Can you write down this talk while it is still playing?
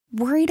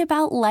Worried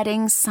about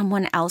letting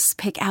someone else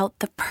pick out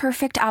the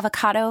perfect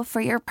avocado for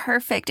your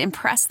perfect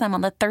impress them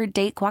on the third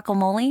date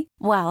guacamole?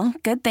 Well,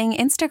 good thing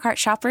Instacart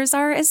shoppers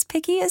are as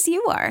picky as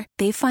you are.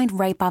 They find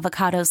ripe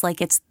avocados like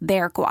it's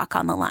their guac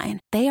on the line.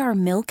 They are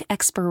milk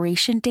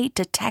expiration date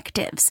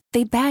detectives.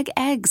 They bag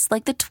eggs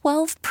like the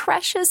 12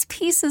 precious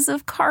pieces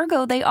of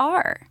cargo they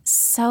are.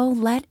 So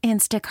let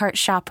Instacart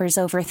shoppers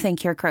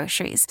overthink your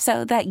groceries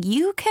so that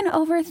you can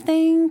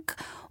overthink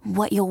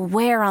what you'll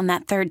wear on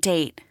that third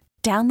date.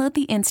 Download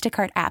the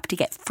Instacart app to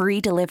get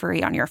free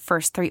delivery on your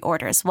first 3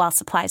 orders while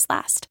supplies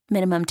last.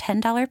 Minimum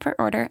 $10 per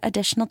order.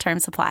 Additional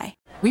terms apply.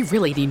 We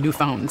really need new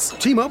phones.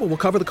 T-Mobile will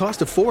cover the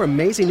cost of 4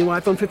 amazing new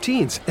iPhone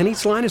 15s, and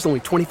each line is only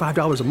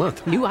 $25 a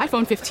month. New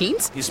iPhone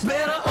 15s? It's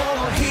better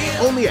over here.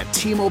 Only at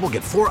T-Mobile,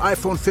 get 4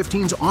 iPhone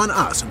 15s on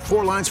us and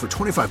 4 lines for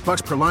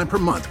 $25 per line per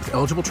month with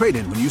eligible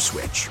trade-in when you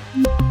switch.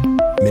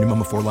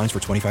 Minimum of 4 lines for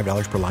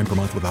 $25 per line per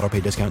month with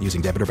autopay discount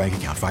using debit or bank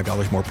account.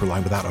 $5 more per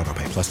line without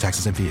autopay, plus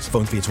taxes and fees.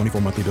 Phone fee at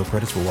 24 monthly bill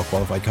credits for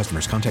well-qualified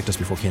customers. Contact us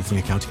before canceling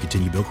account to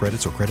continue bill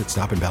credits or credit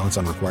stop and balance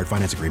on required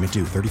finance agreement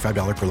due.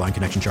 $35 per line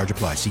connection charge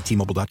applies. See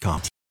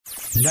T-Mobile.com.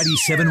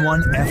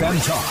 97.1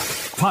 FM Talk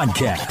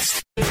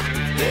Podcast.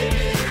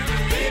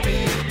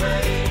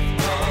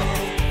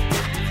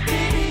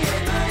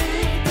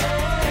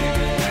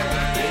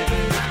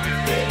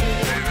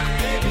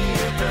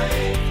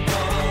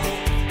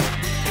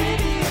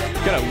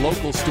 Got a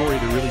local story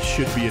that really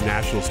should be a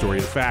national story.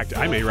 In fact,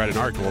 I may write an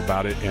article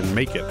about it and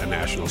make it a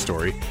national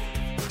story.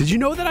 Did you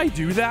know that I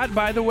do that,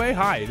 by the way?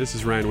 Hi, this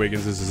is Ryan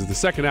Wiggins. This is the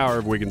second hour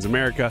of Wiggins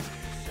America.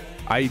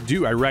 I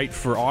write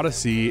for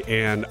Odyssey,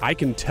 and I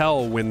can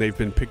tell when they've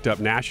been picked up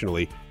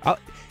nationally.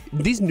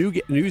 These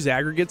news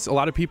aggregates a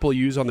lot of people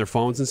use on their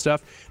phones and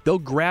stuff, they'll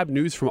grab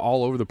news from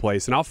all over the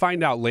place, and I'll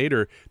find out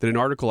later that an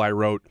article I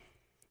wrote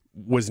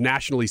was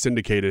nationally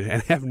syndicated,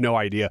 and I have no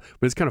idea,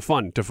 but it's kind of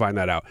fun to find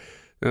that out.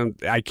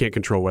 I can't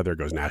control whether it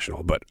goes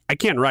national, but I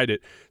can write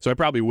it, so I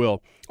probably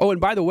will. Oh,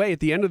 and by the way, at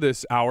the end of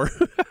this hour,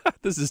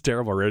 this is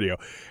terrible radio.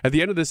 At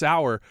the end of this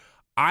hour,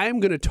 I'm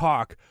going to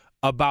talk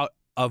about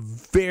a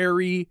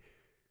very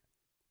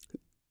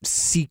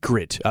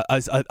secret,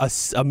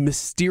 a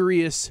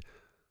mysterious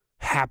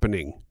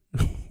happening.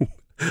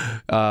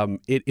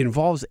 It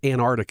involves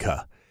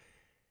Antarctica.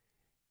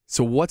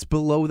 So what's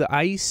below the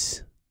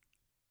ice?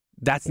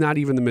 That's not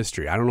even the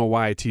mystery. I don't know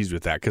why I teased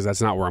with that, because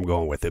that's not where I'm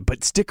going with it.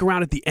 But stick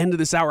around at the end of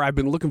this hour. I've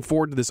been looking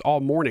forward to this all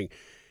morning.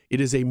 It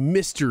is a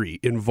mystery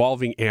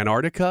involving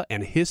Antarctica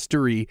and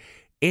history,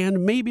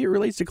 and maybe it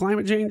relates to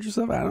climate change or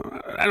stuff.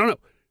 I don't know.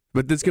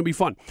 But this is going to be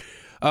fun.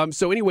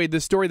 So anyway,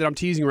 the story that I'm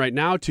teasing right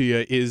now to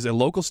you is a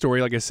local story.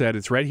 Like I said,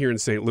 it's right here in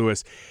St.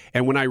 Louis.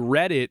 And when I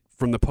read it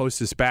from the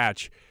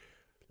Post-Dispatch,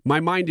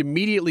 my mind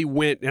immediately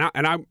went,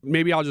 and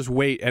maybe I'll just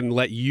wait and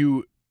let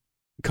you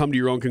come to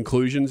your own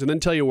conclusions and then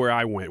tell you where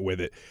I went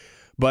with it.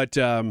 But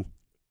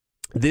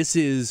this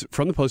is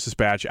from the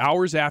Post-Dispatch.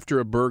 Hours after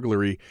a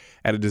burglary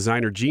at a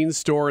designer jeans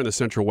store in the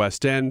Central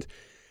West End,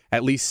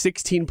 at least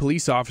 16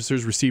 police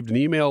officers received an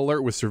email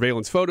alert with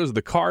surveillance photos of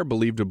the car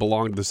believed to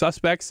belong to the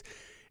suspects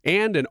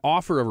and an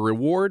offer of a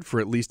reward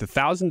for at least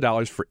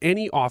 $1,000 for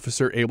any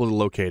officer able to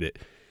locate it.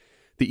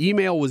 The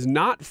email was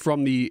not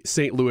from the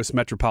St. Louis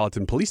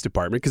Metropolitan Police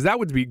Department, because that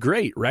would be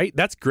great, right?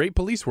 That's great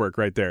police work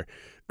right there.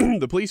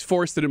 The police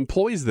force that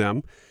employs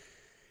them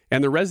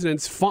and the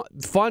residents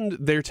fund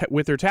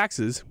with their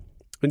taxes.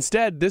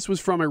 Instead, this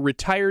was from a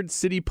retired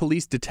city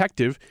police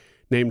detective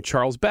named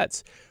Charles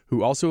Betts,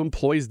 who also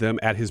employs them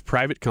at his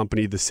private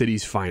company, The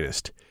City's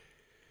Finest.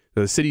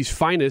 The City's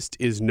Finest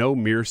is no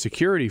mere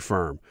security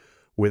firm.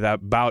 With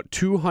about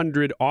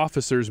 200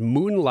 officers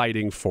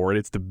moonlighting for it,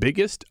 it's the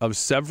biggest of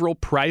several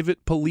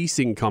private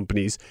policing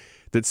companies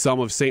that some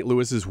of St.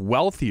 Louis's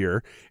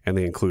wealthier, and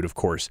they include, of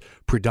course,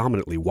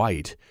 predominantly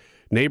white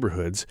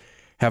neighborhoods,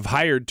 have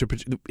hired to.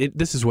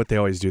 This is what they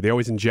always do. They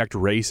always inject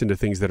race into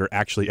things that are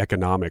actually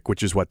economic,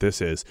 which is what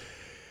this is.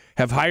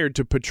 Have hired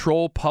to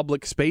patrol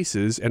public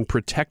spaces and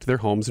protect their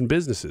homes and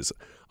businesses.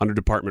 Under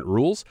department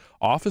rules,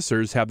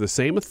 officers have the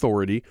same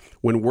authority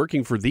when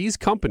working for these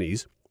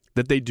companies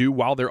that they do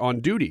while they're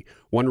on duty.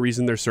 One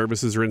reason their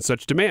services are in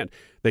such demand.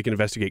 They can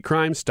investigate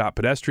crimes, stop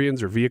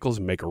pedestrians or vehicles,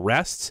 and make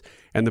arrests.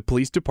 And the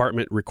police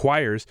department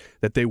requires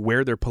that they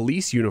wear their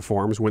police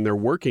uniforms when they're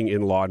working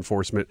in law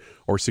enforcement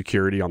or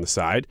security on the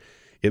side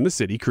in the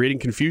city, creating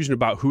confusion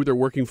about who they're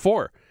working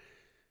for.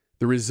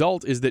 The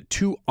result is that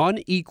two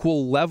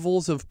unequal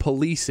levels of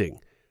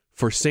policing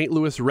for St.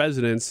 Louis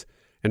residents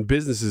and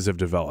businesses have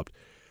developed.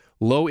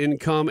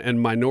 Low-income and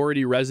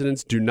minority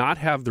residents do not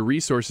have the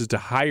resources to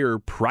hire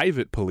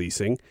private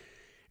policing,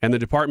 and the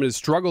department has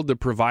struggled to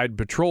provide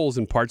patrols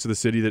in parts of the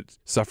city that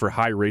suffer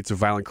high rates of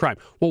violent crime.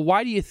 Well,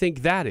 why do you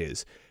think that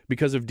is?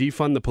 Because of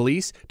defund the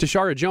police?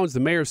 Tashara Jones, the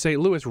mayor of St.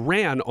 Louis,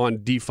 ran on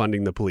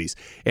defunding the police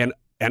and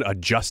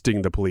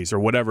adjusting the police, or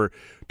whatever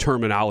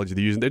terminology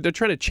they're using. They're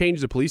trying to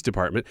change the police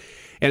department.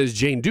 And as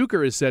Jane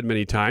Duker has said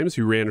many times,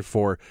 who ran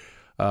for,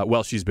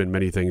 she's been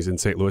many things in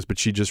St. Louis, but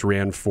she just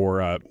ran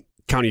for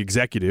county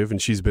executive,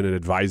 and she's been an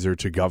advisor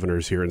to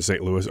governors here in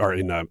St. Louis or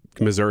in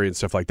Missouri and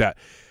stuff like that.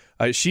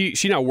 She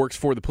now works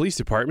for the police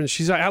department.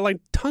 She's outlined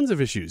tons of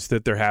issues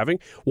that they're having.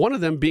 One of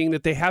them being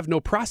that they have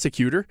no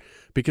prosecutor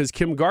because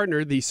Kim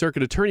Gardner, the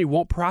circuit attorney,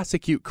 won't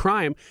prosecute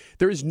crime.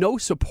 There is no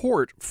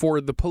support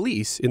for the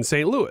police in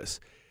St. Louis,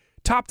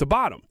 top to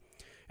bottom.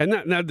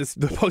 And now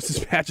the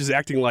Post-Dispatch is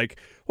acting like,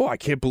 oh, I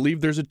can't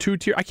believe there's a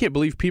two-tier. I can't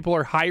believe people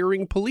are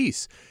hiring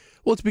police.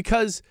 Well, it's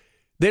because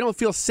they don't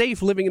feel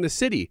safe living in the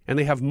city and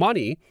they have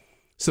money.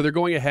 So they're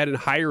going ahead and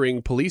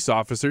hiring police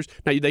officers.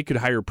 Now, they could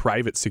hire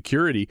private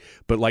security,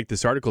 but like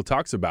this article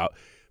talks about,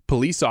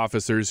 police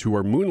officers who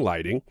are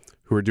moonlighting,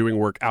 who are doing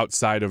work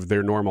outside of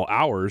their normal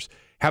hours,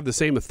 have the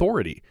same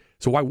authority.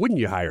 So why wouldn't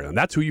you hire them?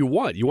 That's who you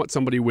want. You want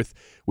somebody with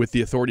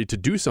the authority to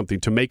do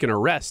something, to make an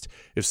arrest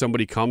if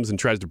somebody comes and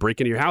tries to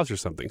break into your house or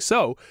something.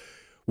 So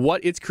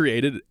what it's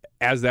created,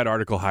 as that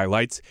article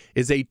highlights,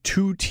 is a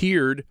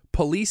two-tiered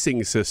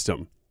policing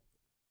system.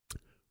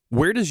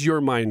 Where does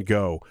your mind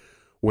go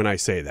when I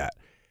say that?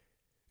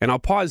 And I'll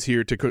pause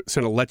here to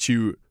sort of let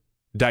you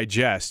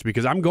digest,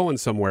 because I'm going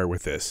somewhere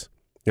with this,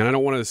 and I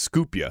don't want to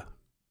scoop you.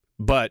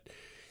 But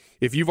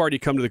if you've already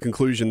come to the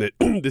conclusion that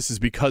this is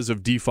because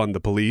of defund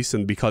the police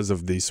and because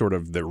of the sort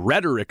of the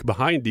rhetoric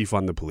behind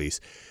defund the police,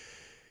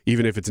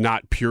 even if it's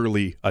not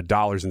purely a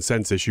dollars and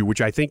cents issue, which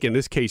I think in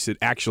this case it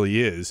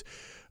actually is.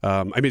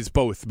 I mean, it's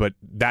both, but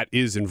that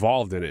is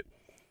involved in it.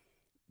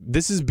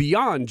 This is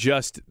beyond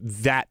just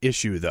that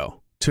issue,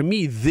 though. To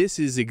me, this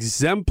is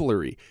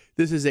exemplary.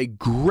 This is a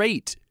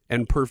great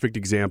and perfect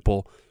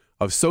example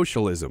of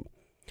socialism,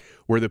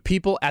 where the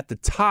people at the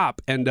top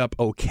end up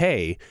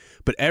okay,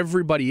 but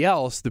everybody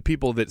else, the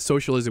people that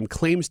socialism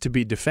claims to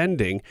be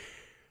defending,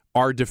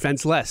 are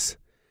defenseless.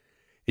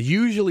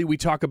 Usually we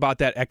talk about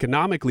that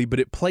economically, but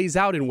it plays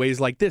out in ways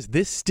like this.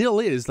 This still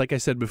is, like I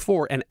said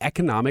before, an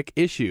economic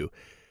issue.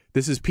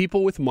 This is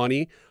people with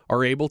money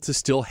are able to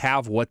still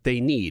have what they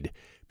need.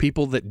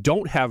 People that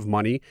don't have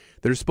money,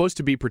 that are supposed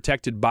to be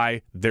protected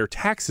by their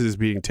taxes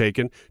being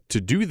taken to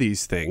do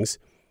these things,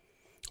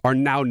 are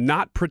now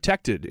not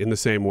protected in the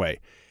same way.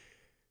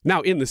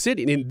 Now, in the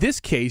city, in this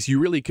case, you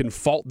really can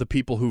fault the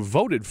people who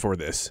voted for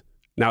this.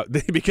 Now,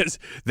 because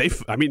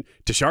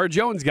Tashara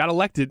Jones got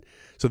elected,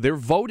 so they're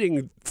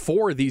voting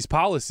for these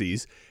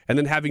policies and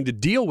then having to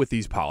deal with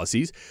these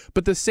policies.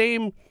 But the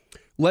same,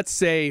 let's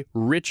say,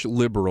 rich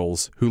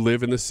liberals who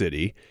live in the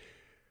city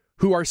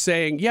who are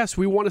saying, yes,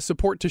 we want to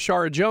support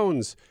Tashara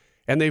Jones,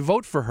 and they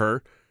vote for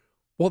her,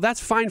 well, that's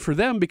fine for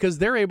them because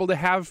they're able to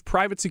have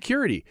private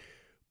security.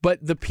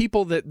 But the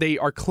people that they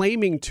are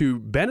claiming to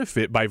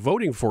benefit by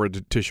voting for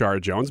Tashara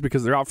Jones,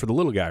 because they're out for the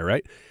little guy,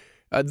 right?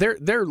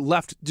 They're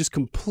left just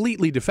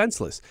completely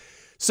defenseless.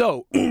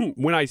 So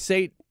when I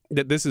say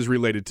that this is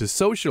related to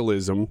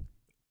socialism,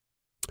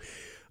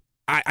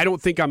 I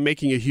don't think I'm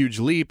making a huge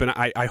leap, and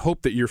I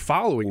hope that you're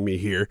following me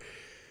here.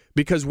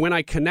 Because when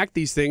I connect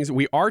these things,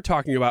 we are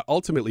talking about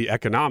ultimately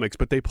economics,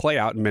 but they play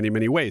out in many,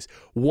 many ways.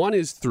 One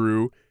is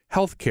through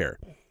healthcare.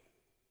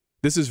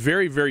 This is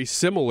very, very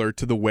similar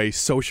to the way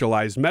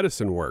socialized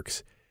medicine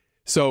works.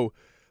 So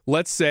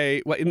let's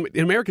say, well, in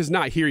America's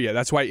not here yet.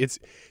 That's why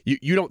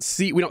we don't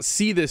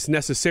see this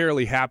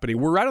necessarily happening.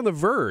 We're right on the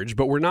verge,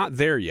 but we're not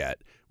there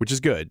yet, which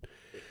is good.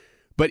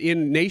 But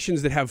in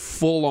nations that have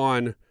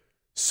full-on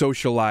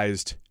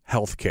socialized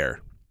healthcare,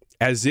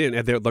 as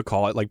in, they'll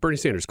call it, like Bernie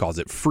Sanders calls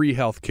it, free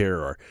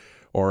healthcare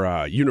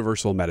or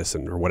universal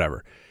medicine or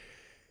whatever.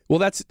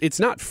 Well, it's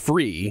not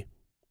free.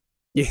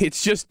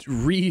 It's just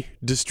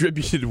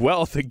redistributed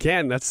wealth.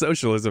 Again, that's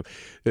socialism.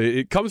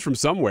 It comes from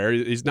somewhere.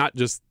 It's not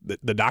just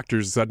the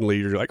doctors suddenly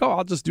you're like, oh,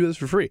 I'll just do this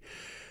for free.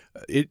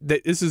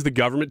 This is the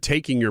government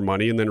taking your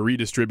money and then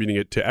redistributing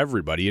it to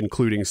everybody,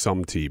 including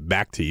some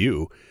back to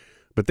you.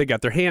 But they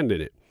got their hand in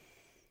it.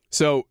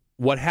 So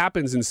what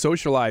happens in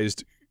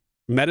socialized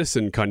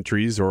medicine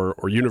countries or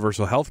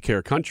universal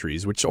healthcare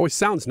countries, which always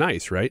sounds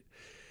nice, right,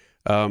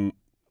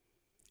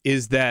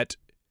 is that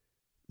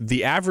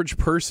the average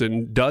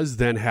person does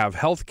then have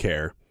health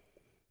care,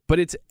 but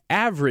it's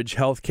average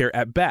health care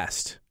at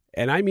best.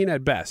 And I mean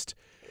at best,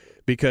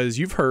 because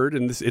you've heard,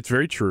 and it's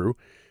very true,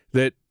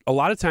 that a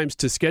lot of times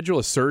to schedule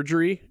a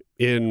surgery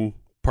in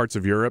parts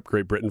of Europe,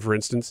 Great Britain, for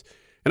instance,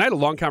 and I had a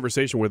long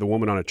conversation with a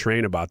woman on a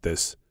train about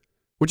this,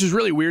 which is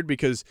really weird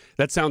because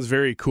that sounds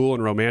very cool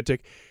and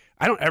romantic.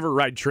 I don't ever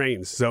ride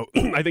trains, so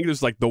I think this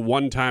is like the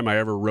one time I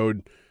ever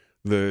rode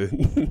the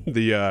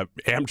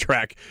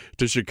Amtrak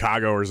to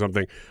Chicago or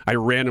something. I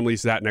randomly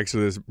sat next to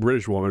this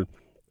British woman,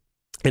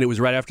 and it was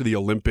right after the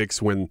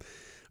Olympics when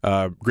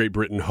Great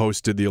Britain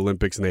hosted the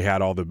Olympics, and they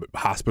had all the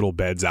hospital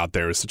beds out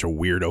there. It was such a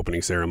weird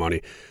opening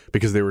ceremony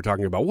because they were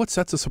talking about what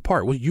sets us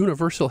apart. Well,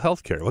 universal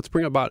health care. Let's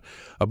bring about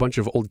a bunch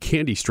of old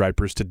candy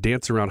stripers to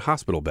dance around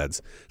hospital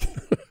beds.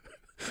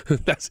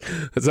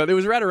 So it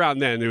was right around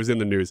then. It was in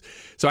the news.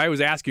 So I was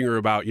asking her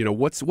about,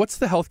 what's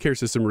the healthcare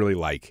system really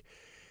like?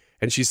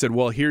 And she said,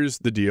 well, here's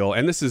the deal.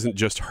 And this isn't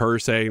just her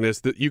saying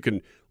this, that you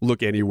can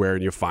look anywhere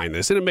and you'll find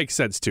this. And it makes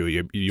sense too.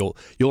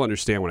 You'll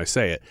understand when I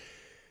say it,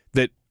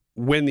 that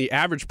when the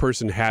average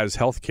person has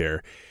health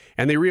care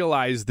and they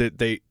realize that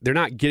they're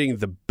not getting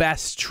the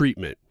best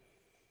treatment,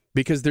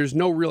 because there's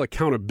no real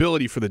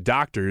accountability for the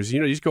doctors.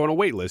 You just go on a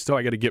wait list. Oh,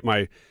 I got to get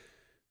my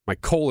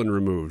colon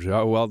removed.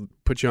 Oh, well,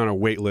 put you on a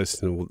wait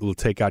list and we'll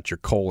take out your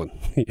colon.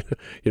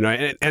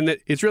 And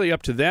it's really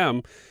up to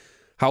them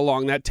how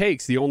long that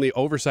takes. The only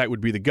oversight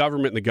would be the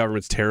government, and the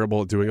government's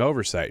terrible at doing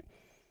oversight.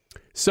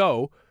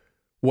 So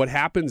what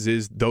happens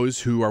is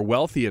those who are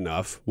wealthy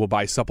enough will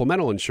buy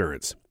supplemental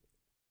insurance.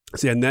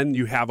 And then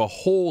you have a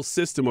whole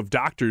system of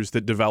doctors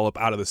that develop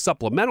out of the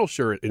supplemental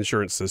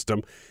insurance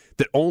system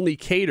that only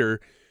cater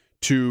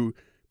to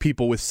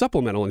people with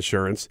supplemental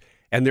insurance,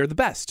 and they're the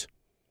best.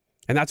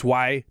 And that's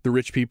why the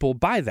rich people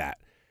buy that.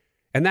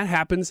 And that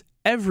happens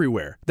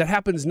everywhere. That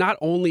happens not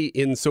only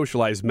in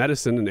socialized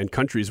medicine and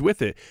countries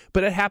with it,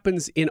 but it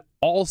happens in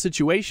all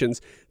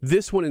situations.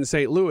 This one in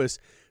St. Louis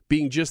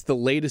being just the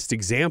latest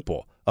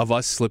example of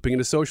us slipping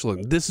into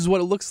socialism. This is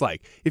what it looks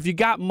like. If you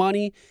got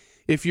money,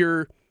 if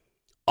you're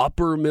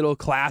upper middle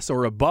class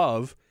or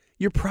above,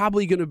 you're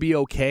probably going to be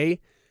okay.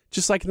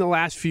 Just like in the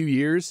last few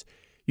years,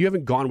 you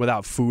haven't gone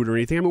without food or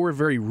anything. I mean, we're a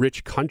very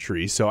rich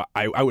country, so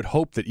I would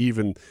hope that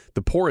even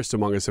the poorest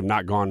among us have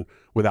not gone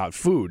without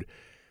food,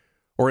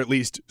 or at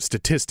least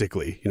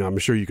statistically. I'm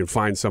sure you can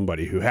find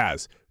somebody who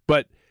has.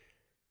 But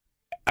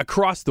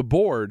across the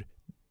board,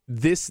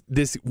 this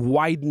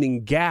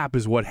widening gap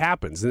is what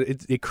happens.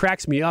 And it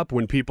cracks me up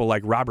when people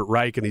like Robert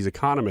Reich and these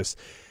economists,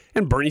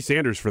 and Bernie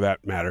Sanders for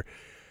that matter,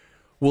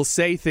 will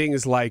say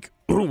things like,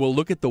 well,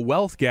 look at the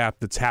wealth gap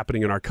that's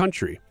happening in our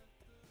country.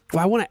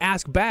 Well, I want to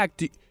ask back,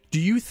 do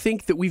you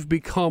think that we've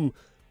become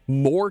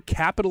more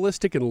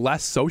capitalistic and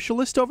less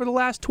socialist over the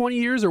last 20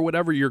 years or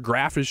whatever your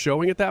graph is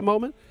showing at that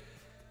moment?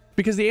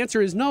 Because the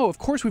answer is no. Of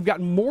course, we've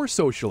gotten more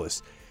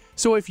socialist.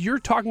 So if you're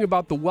talking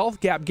about the wealth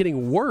gap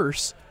getting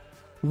worse,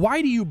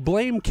 why do you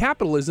blame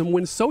capitalism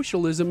when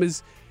socialism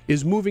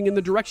is moving in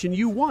the direction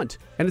you want?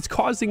 And it's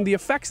causing the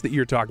effects that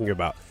you're talking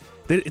about.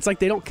 It's like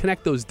they don't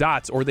connect those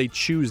dots, or they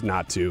choose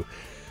not to.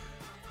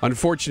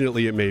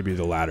 Unfortunately, it may be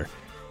the latter.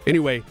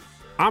 Anyway,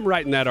 I'm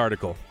writing that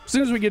article. As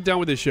soon as we get done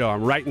with this show,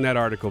 I'm writing that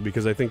article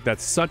because I think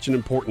that's such an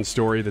important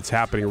story that's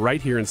happening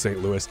right here in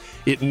St. Louis.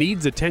 It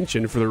needs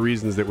attention for the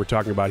reasons that we're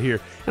talking about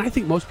here, and I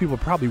think most people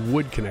probably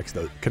would connect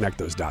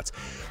those dots.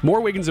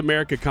 More Wiggins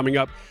America coming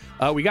up.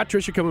 We got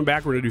Tricia coming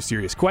back. We're going to do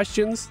serious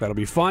questions. That'll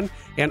be fun.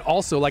 And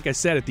also, like I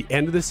said, at the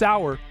end of this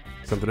hour,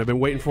 something I've been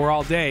waiting for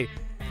all day,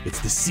 it's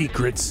the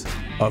secrets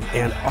of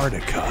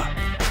Antarctica.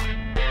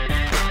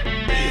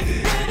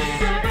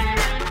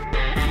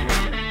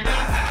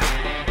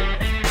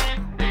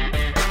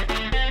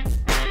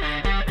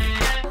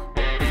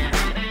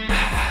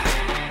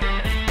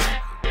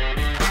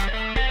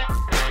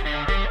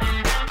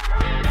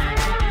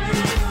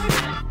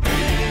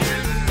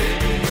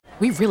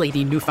 We really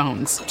need new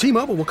phones.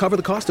 T-Mobile will cover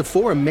the cost of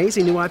 4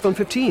 amazing new iPhone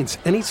 15s,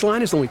 and each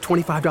line is only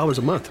 $25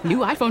 a month. New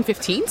iPhone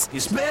 15s?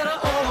 It's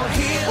better over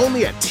here.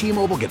 Only at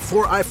T-Mobile, get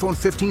 4 iPhone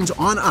 15s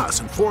on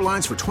us and 4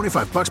 lines for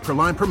 $25 per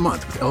line per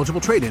month with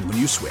eligible trade-in when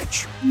you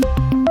switch.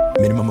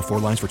 Minimum of 4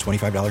 lines for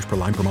 $25 per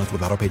line per month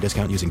with autopay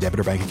discount using debit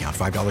or bank account.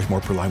 $5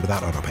 more per line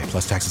without autopay,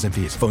 plus taxes and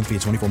fees. Phone fee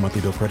at 24 monthly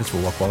bill credits for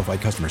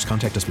well-qualified customers.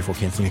 Contact us before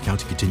canceling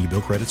account to continue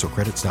bill credits or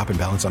credit stop and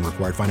balance on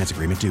required finance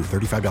agreement due.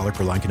 $35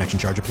 per line connection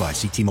charge applies.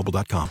 See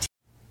T-Mobile.com.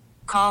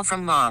 Call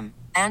from mom.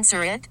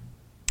 Answer it.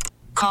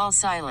 Call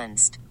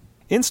silenced.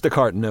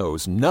 Instacart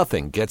knows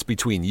nothing gets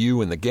between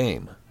you and the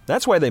game.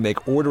 That's why they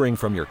make ordering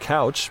from your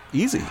couch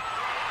easy.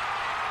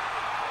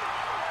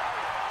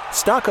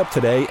 Stock up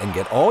today and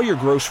get all your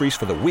groceries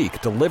for the week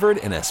delivered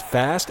in as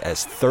fast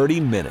as 30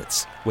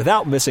 minutes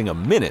without missing a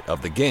minute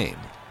of the game.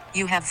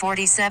 You have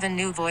 47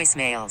 new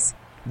voicemails.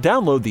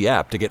 Download the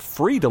app to get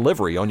free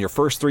delivery on your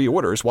first 3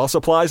 orders while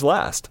supplies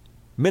last.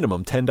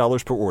 Minimum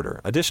 $10 per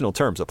order. Additional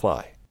terms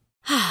apply.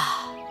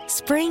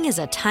 Spring is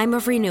a time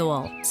of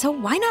renewal, so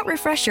why not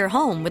refresh your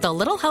home with a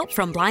little help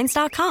from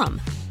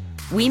Blinds.com?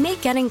 We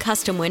make getting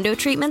custom window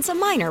treatments a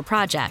minor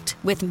project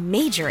with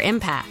major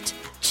impact.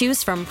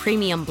 Choose from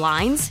premium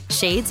blinds,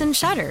 shades, and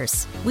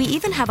shutters. We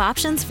even have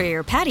options for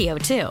your patio,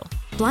 too.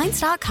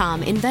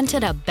 Blinds.com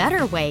invented a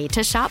better way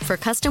to shop for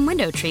custom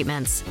window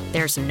treatments.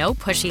 There's no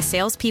pushy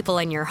salespeople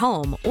in your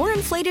home or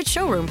inflated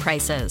showroom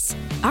prices.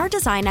 Our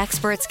design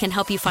experts can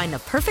help you find the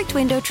perfect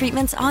window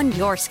treatments on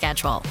your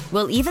schedule.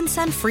 We'll even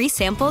send free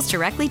samples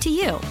directly to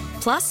you.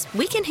 Plus,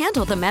 we can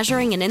handle the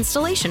measuring and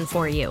installation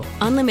for you.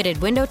 Unlimited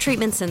window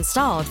treatments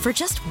installed for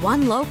just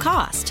one low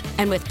cost.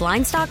 And with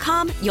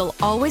Blinds.com, you'll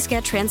always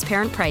get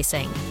transparent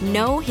pricing.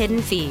 No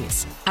hidden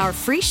fees. Our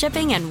free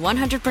shipping and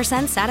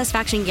 100%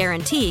 satisfaction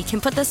guarantee can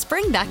put the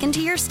spring back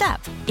into your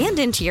step and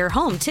into your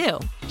home, too.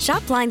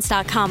 Shop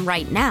Blinds.com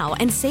right now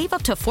and save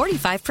up to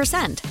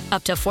 45%.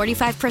 Up to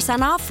 45%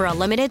 off for a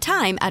limited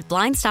time at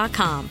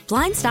Blinds.com.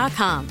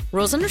 Blinds.com.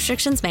 Rules and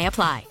restrictions may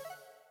apply.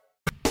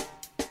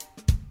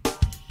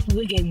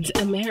 Wiggins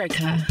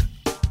America.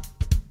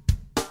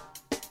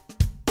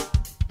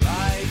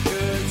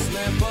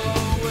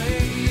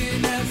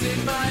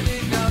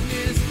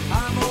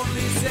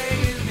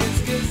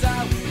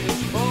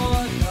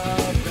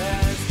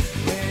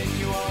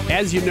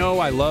 As you know,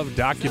 I love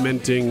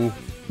documenting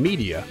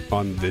media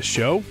on this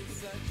show.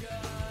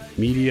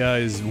 Media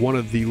is one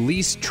of the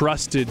least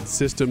trusted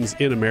systems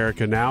in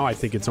America now. I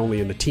think it's only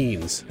in the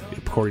teens,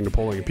 according to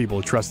polling of people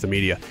who trust the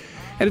media.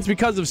 And it's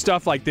because of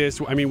stuff like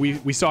this. I mean,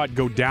 we saw it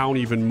go down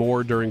even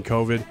more during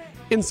COVID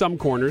in some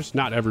corners,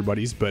 not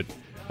everybody's, but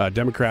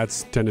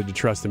Democrats tended to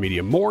trust the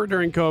media more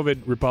during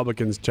COVID.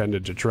 Republicans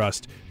tended to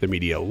trust the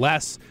media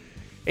less.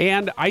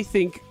 And I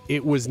think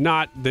it was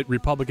not that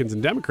Republicans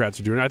and Democrats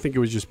are doing it. I think it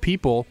was just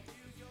people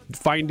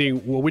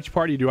finding, well, which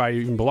party do I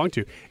even belong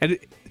to? And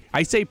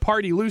I say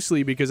party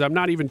loosely because I'm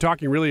not even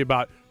talking really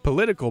about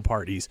political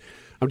parties.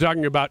 I'm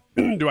talking about,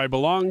 do I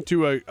belong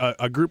to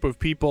a group of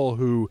people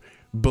who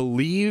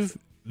believe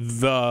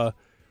the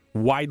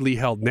widely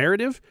held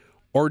narrative,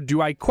 or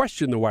do I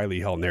question the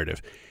widely held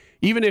narrative?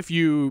 Even if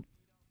you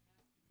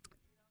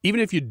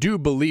do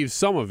believe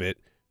some of it,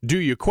 do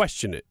you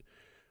question it?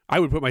 I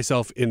would put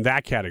myself in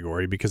that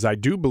category because I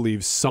do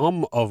believe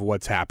some of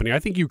what's happening. I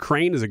think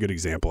Ukraine is a good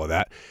example of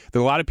that. That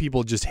a lot of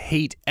people just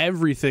hate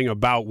everything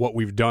about what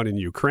we've done in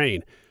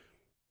Ukraine.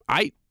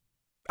 I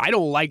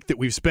don't like that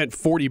we've spent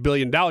 $40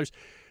 billion.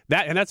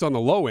 That's on the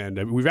low end.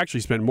 I mean, we've actually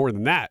spent more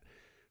than that.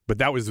 But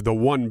that was the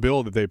one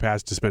bill that they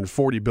passed to spend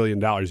 $40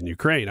 billion in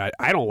Ukraine.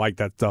 I don't like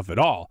that stuff at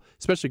all,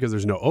 especially because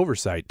there's no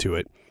oversight to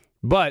it.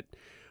 But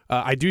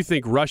I do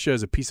think Russia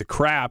is a piece of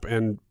crap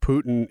and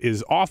Putin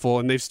is awful,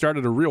 and they've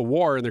started a real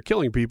war and they're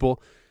killing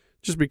people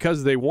just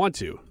because they want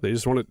to. They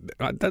just want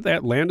to.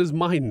 That land is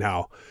mine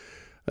now.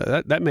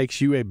 That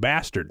makes you a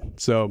bastard.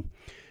 So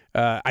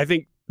I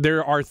think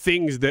there are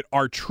things that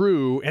are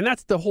true, and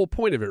that's the whole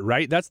point of it,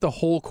 right? That's the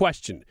whole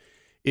question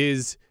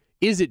is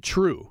it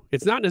true?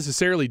 It's not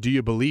necessarily do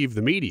you believe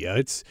the media.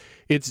 It's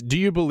do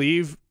you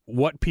believe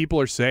what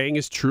people are saying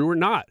is true or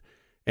not?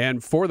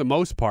 And for the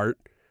most part,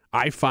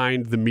 I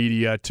find the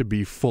media to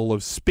be full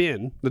of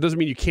spin. That doesn't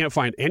mean you can't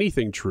find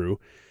anything true.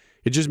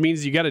 It just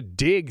means you got to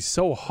dig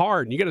so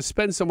hard and you got to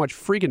spend so much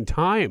freaking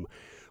time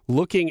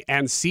looking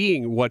and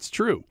seeing what's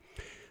true.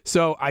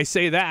 So I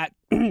say that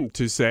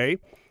to say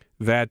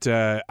that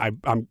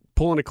I'm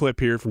pulling a clip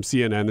here from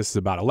CNN. This is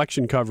about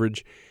election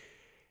coverage.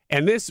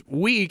 And this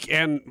week,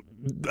 and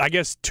I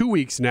guess 2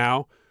 weeks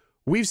now,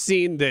 we've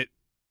seen that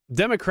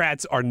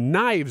Democrats are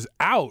knives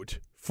out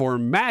for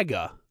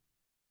MAGA.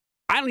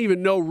 I don't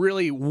even know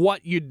really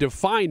what you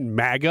define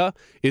MAGA.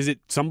 Is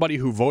it somebody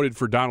who voted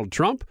for Donald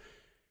Trump?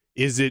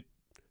 Is it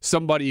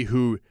somebody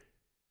who,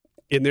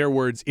 in their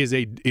words, is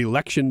a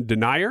election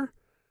denier?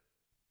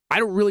 I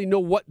don't really know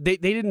what they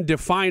didn't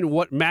define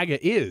what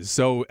MAGA is.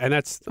 So, and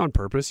that's on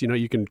purpose. You know,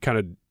 you can kind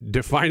of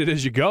define it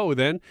as you go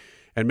then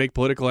and make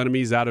political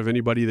enemies out of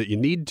anybody that you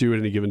need to at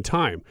any given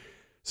time.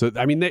 So,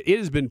 I mean, it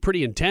has been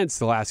pretty intense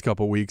the last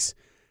couple of weeks.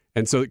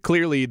 And so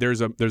clearly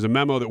there's a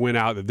memo that went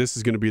out that this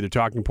is going to be the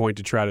talking point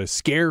to try to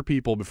scare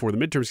people before the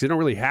midterms because they don't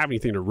really have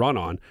anything to run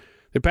on.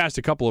 They passed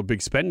a couple of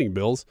big spending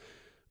bills,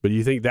 but do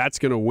you think that's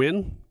going to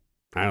win?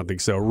 I don't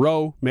think so.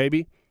 Roe,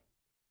 maybe.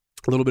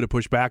 A little bit of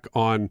pushback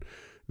on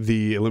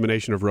the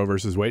elimination of Roe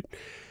versus Wade.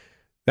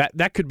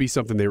 That could be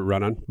something they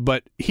run on.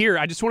 But here,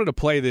 I just wanted to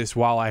play this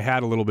while I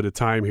had a little bit of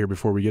time here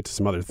before we get to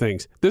some other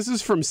things. This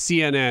is from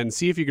CNN.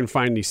 See if you can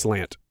find the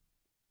slant.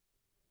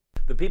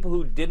 The people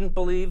who didn't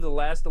believe the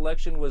last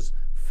election was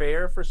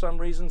fair for some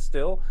reason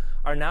still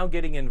are now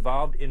getting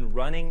involved in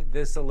running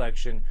this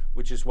election,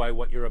 which is why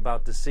what you're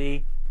about to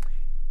see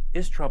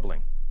is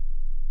troubling.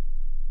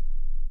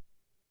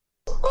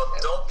 Well,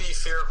 don't be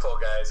fearful,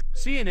 guys.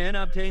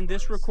 CNN obtained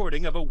this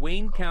recording of a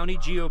Wayne County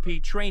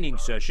GOP training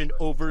session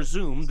over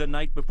Zoom the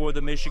night before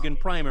the Michigan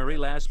primary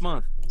last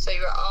month. So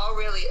you're all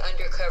really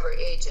undercover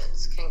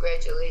agents.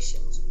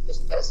 Congratulations,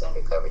 just passed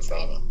undercover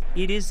training.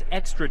 It is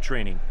extra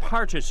training,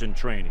 partisan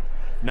training,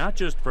 not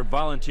just for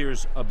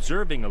volunteers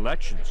observing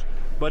elections,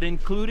 but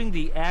including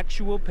the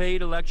actual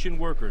paid election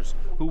workers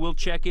who will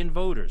check in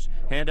voters,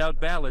 hand out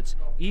ballots,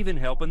 even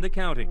help in the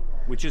counting,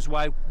 which is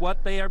why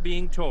what they are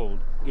being told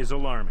is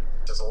alarming.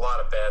 There's a lot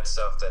of bad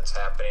stuff that's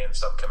happening in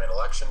this upcoming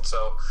election,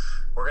 so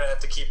we're going to have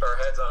to keep our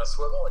heads on a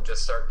swivel and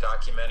just start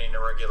documenting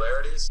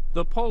irregularities.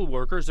 The poll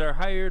workers are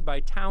hired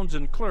by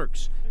Townsend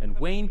clerks, and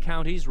Wayne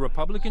County's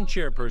Republican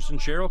chairperson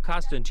Cheryl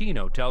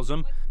Costantino tells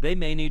them they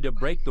may need to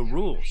break the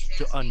rules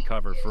to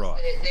uncover fraud.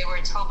 They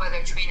were told by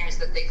their trainers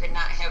that they could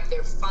not have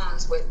their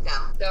phones with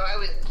them. So I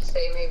would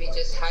say maybe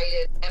just hide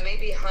it, and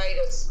maybe hide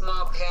a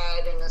small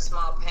pad and a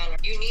small pen.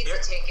 You need to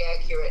take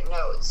accurate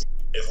notes.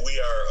 If we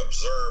are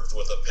observed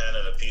with a pen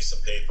and a piece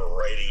of paper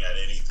writing on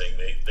anything,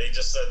 they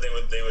just said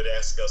they would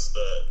ask us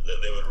that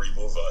they would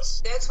remove us.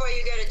 That's why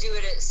you got to do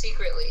it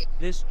secretly.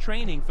 This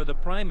training for the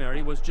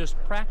primary was just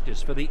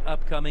practice for the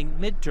upcoming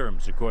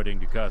midterms,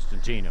 according to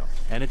Costantino.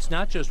 And it's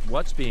not just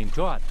what's being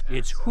taught,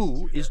 it's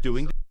who is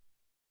doing the.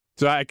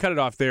 So I cut it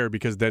off there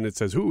because then it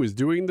says who is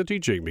doing the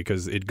teaching,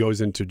 because it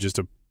goes into just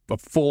a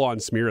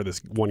full-on smear of this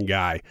one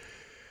guy.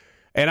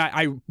 And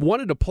I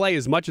wanted to play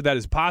as much of that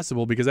as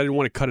possible because I didn't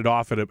want to cut it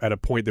off at a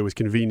point that was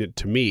convenient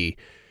to me.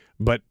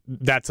 But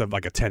that's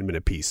like a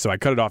 10-minute piece. So I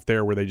cut it off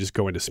there where they just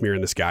go into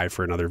smearing this guy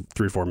for another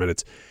 3 or 4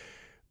 minutes.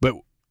 But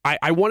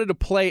I wanted to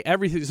play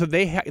everything. So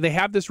they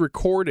have this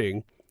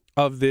recording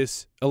of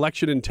this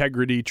election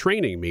integrity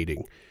training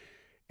meeting.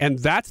 And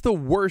that's the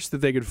worst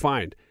that they could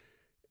find.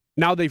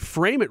 Now, they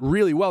frame it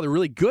really well. They're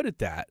really good at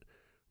that.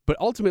 But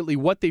ultimately,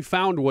 what they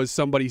found was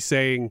somebody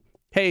saying,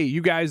 hey,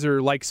 you guys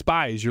are like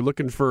spies. You're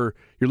looking for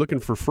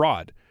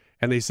fraud.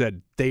 And they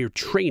said, they are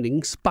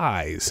training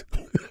spies.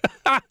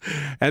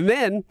 And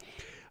then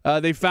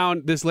they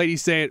found this lady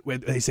saying,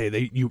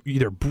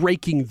 they're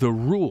breaking the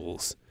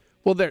rules.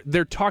 Well,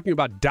 they're talking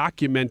about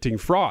documenting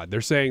fraud.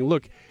 They're saying,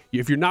 look,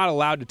 if you're not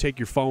allowed to take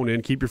your phone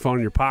in, keep your phone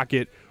in your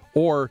pocket,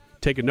 or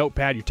take a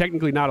notepad, you're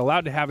technically not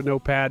allowed to have a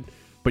notepad,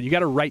 but you got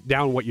to write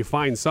down what you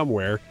find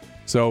somewhere.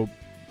 So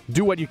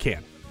do what you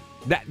can.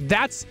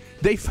 That's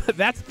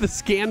the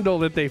scandal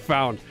that they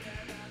found.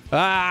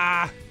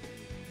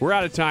 We're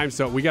out of time,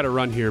 so we got to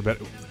run here, but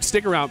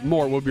stick around.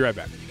 More. We'll be right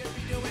back.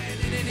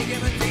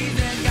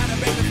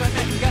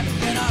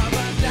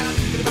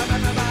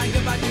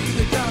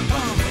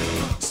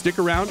 Stick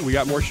around. We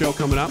got more show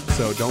coming up,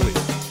 so don't leave.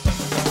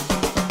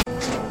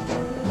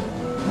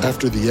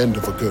 After the end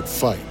of a good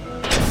fight,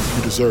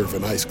 you deserve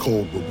an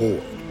ice-cold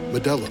reward.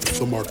 Modelo,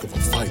 the mark of a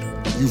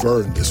fighter. You've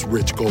earned this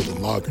rich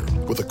golden lager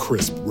with a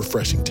crisp,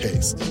 refreshing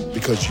taste.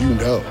 Because you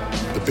know,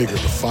 the bigger the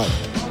fight,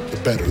 the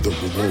better the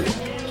reward.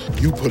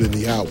 You put in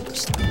the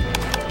hours,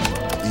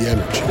 the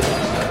energy,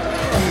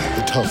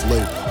 the tough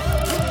labor.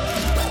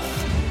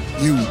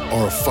 You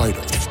are a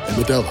fighter,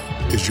 and Modelo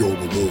is your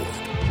reward.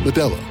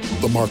 Modelo,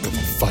 the mark of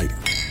a fighter.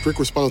 Drink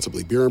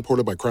responsibly. Beer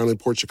imported by Crown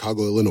Imports,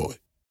 Chicago, Illinois.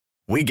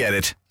 We get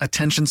it.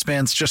 Attention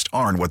spans just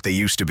aren't what they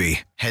used to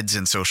be. Heads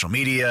in social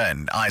media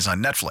and eyes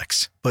on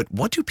Netflix. But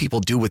what do people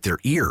do with their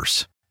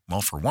ears?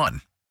 Well, for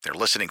one, they're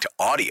listening to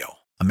audio.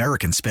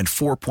 Americans spend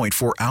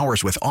 4.4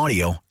 hours with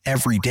audio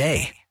every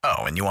day. Oh,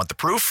 and you want the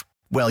proof?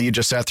 Well, you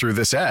just sat through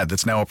this ad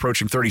that's now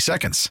approaching 30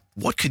 seconds.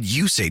 What could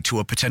you say to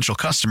a potential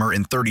customer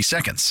in 30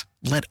 seconds?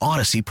 Let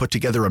Odyssey put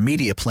together a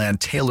media plan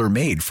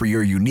tailor-made for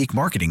your unique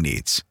marketing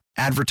needs.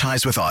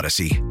 Advertise with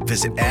Odyssey.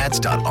 Visit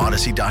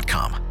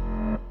ads.odyssey.com.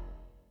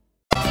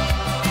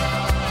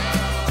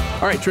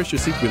 All right, Tricia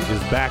Seekman is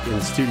back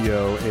in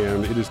studio,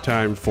 and it is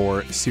time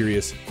for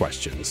Serious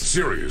Questions.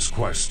 Serious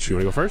Question. You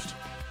want to go first?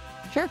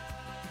 Sure.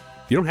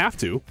 You don't have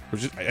to.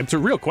 It's a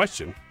real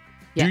question.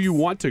 Yes. Do you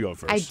want to go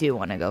first? I do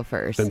want to go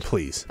first. Then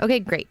please. Okay,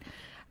 great.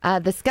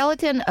 The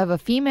skeleton of a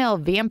female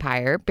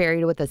vampire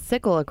buried with a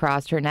sickle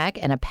across her neck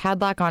and a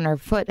padlock on her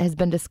foot has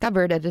been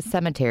discovered at a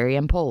cemetery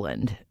in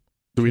Poland.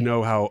 Do we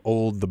know how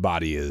old the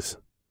body is?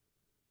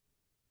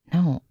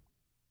 No.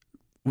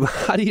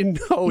 How do you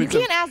know? You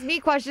can't ask me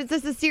questions.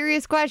 This is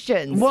serious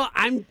questions. Well,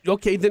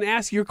 okay. Then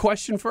ask your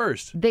question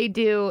first. They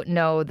do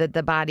know that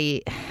the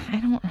body.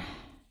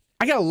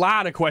 I got a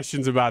lot of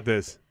questions about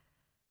this.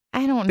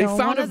 I don't know. They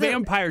found a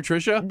vampire,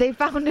 Tricia. They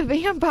found a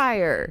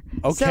vampire.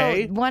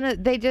 Okay. So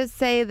they just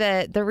say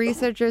that the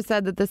researchers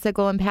said that the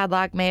sickle and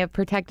padlock may have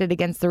protected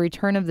against the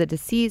return of the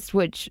deceased,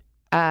 which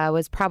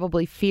was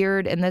probably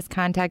feared in this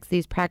context.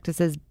 These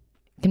practices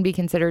can be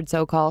considered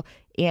so-called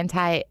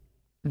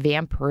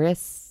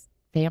anti-vampiric.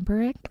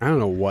 Vampiric? I don't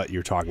know what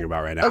you're talking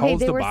about right now. Okay, How's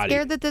they the were body?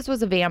 scared that this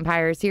was a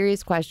vampire.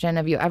 Serious question.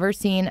 Have you ever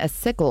seen a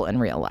sickle in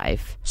real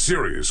life?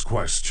 Serious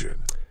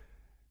question.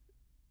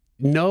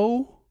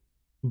 No,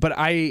 but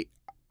I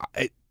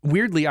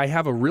weirdly, I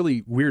have a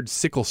really weird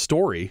sickle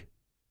story.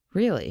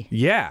 Really?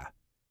 Yeah.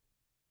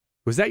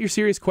 Was that your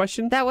serious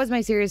question? That was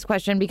my serious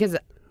question because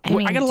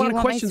I got a lot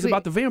of questions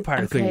about the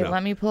vampire thing, though. Okay,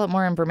 let me pull up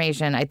more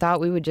information. I thought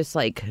we would just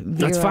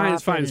That's fine.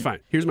 It's fine.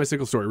 Here's my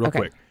sickle story real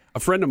quick. A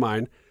friend of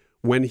mine,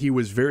 when he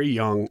was very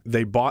young,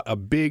 they bought a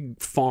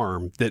big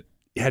farm that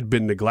had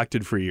been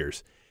neglected for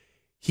years.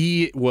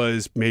 He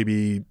was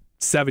maybe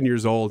 7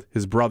 years old.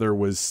 His brother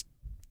was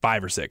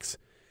 5 or 6.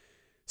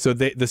 So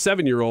the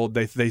 7-year-old,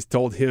 they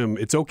told him,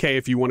 it's okay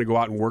if you want to go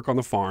out and work on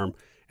the farm.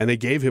 And they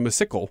gave him a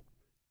sickle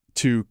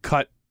to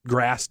cut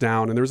grass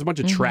down. And there was a bunch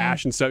of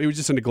trash and stuff. It was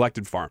just a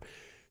neglected farm.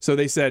 So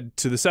they said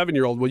to the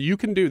 7-year-old, well, you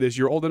can do this.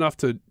 You're old enough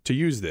to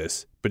use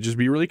this, but just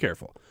be really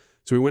careful.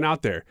 So he went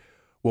out there.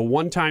 Well,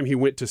 one time he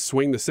went to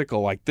swing the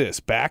sickle like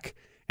this back,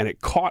 and it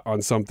caught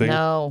on something.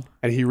 No.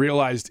 And he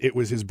realized it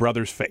was his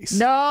brother's face.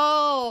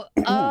 No.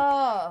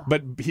 Oh.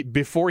 But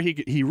before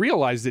he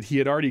realized that he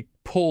had already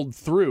pulled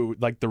through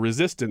like the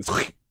resistance.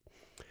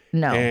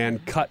 No.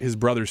 And cut his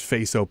brother's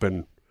face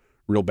open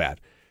real bad.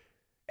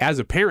 As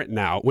a parent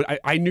now,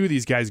 I knew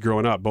these guys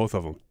growing up, both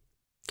of them.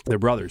 They're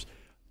brothers.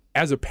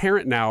 As a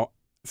parent now,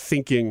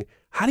 thinking,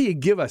 how do you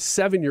give a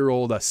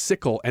 7-year-old a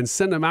sickle and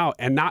send them out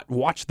and not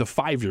watch the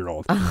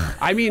 5-year-old?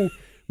 I mean,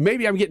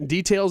 maybe I'm getting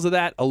details of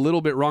that a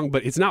little bit wrong,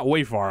 but it's not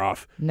way far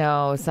off.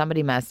 No,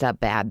 somebody messed up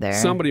bad there.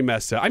 Somebody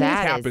messed up. I mean, it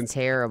happens. That is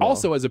terrible.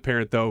 Also, as a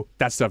parent, though,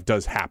 that stuff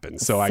does happen.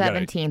 So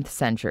 17th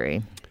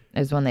century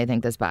is when they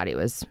think this body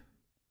was.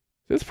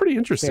 That's pretty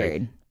interesting.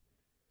 Buried.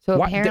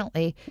 So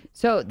apparently,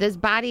 this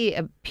body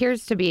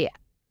appears to be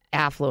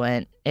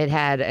affluent. It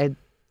had a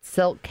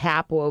silk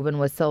cap woven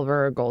with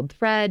silver or gold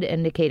thread,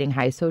 indicating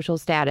high social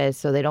status.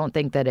 So they don't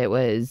think that it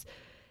was.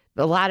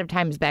 A lot of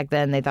times back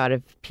then, they thought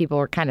if people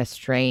were kind of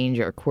strange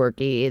or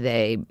quirky,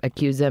 they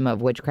accused them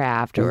of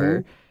witchcraft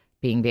or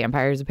being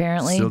vampires,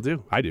 apparently. Still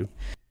do. I do.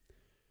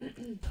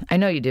 I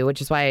know you do,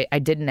 which is why I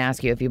didn't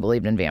ask you if you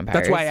believed in vampires.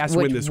 That's why I asked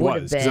when this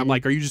was. Because I'm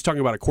like, are you just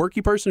talking about a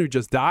quirky person who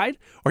just died?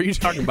 Or are you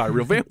talking about a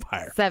real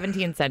vampire?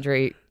 17th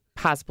century,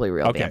 possibly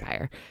real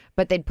vampire.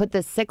 But they'd put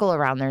this sickle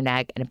around their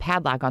neck and a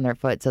padlock on their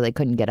foot so they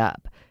couldn't get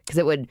up. Because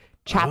it would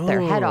chop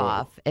their head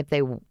off if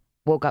they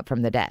woke up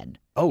from the dead.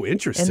 Oh,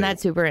 interesting. Isn't that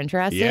super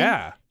interesting?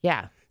 Yeah.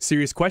 Yeah.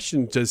 Serious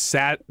question. Does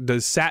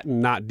satin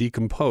not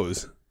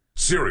decompose?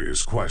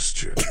 Serious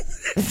question.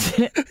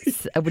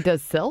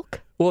 Does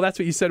silk? Well, that's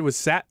what you said was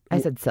satin. I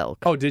said silk.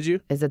 Oh, did you?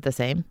 Is it the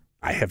same?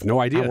 I have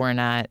no idea. We're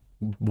not.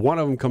 One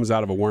of them comes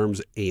out of a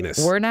worm's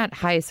anus. We're not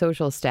high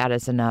social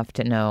status enough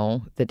to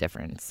know the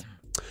difference.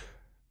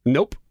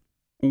 Nope.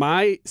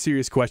 My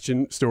serious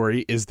question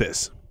story is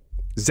this.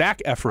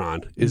 Zac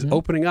Efron is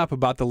opening up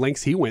about the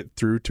lengths he went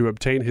through to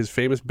obtain his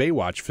famous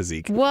Baywatch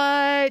physique.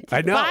 What?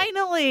 I know.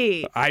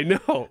 Finally. I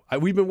know.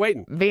 We've been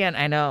waiting. Van,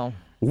 I know.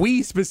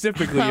 We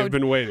specifically have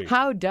been waiting.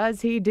 How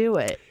does he do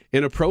it?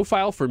 In a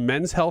profile for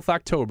Men's Health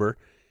October,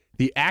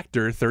 the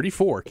actor,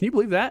 34. Can you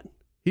believe that?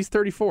 He's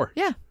 34.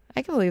 Yeah,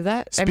 I can believe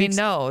that. I mean,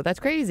 no, that's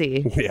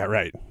crazy. Yeah,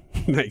 right.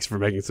 Thanks for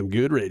making some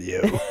good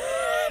radio.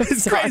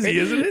 It's crazy,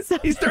 isn't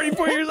it? He's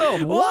 34 years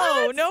old.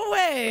 Whoa, no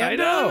way. I'm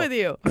done with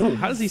you.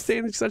 How does he stay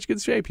in such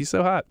good shape? He's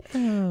so hot.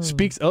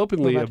 Speaks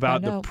openly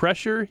about the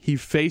pressure he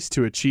faced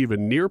to achieve a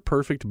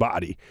near-perfect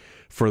body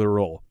for the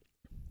role.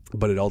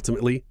 But it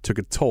ultimately took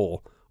a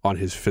toll on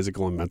his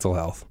physical and mental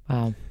health.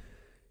 Wow.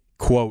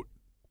 Quote,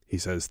 he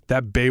says,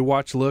 that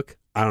Baywatch look,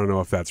 I don't know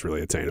if that's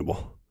really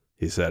attainable,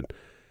 he said.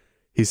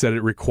 He said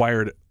it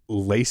required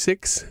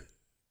LASIX.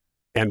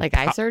 And like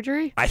eye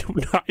surgery? I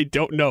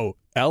don't know.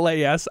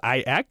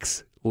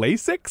 LASIX?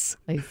 LASIX?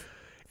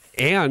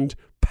 And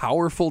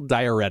powerful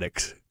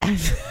diuretics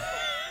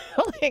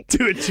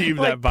to achieve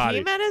that body.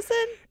 Pee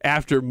medicine?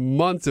 After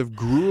months of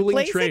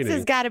grueling training. LASIX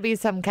has got to be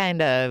some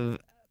kind of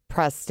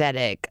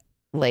prosthetic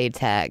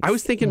latex. I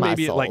was thinking muscles.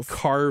 maybe it like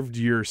carved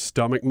your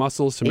stomach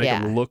muscles to make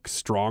them look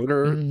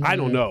stronger. Mm-hmm. I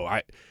don't know.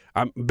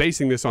 I'm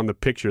basing this on the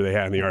picture they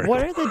had in the article.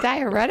 What are the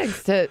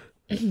diuretics to,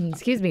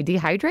 excuse me,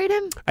 dehydrate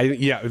him?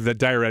 The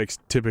diuretics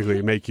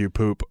typically make you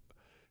poop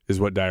is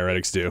what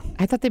diuretics do.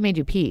 I thought they made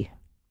you pee.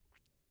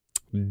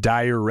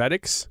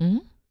 Diuretics? Mm-hmm.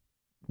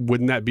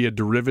 Wouldn't that be a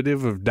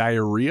derivative of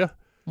diarrhea?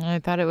 I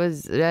thought it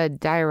was a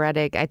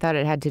diuretic. I thought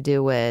it had to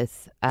do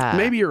with...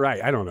 Maybe you're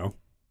right. I don't know.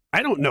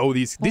 I don't know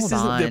these. This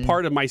isn't the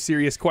part of my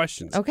serious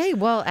questions. Okay,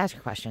 well, ask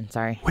your question.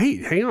 Sorry.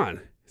 Wait, hang on.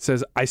 It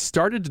says, I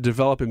started to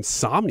develop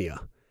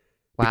insomnia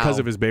because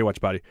of his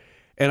Baywatch body.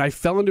 And I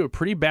fell into a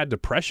pretty bad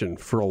depression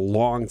for a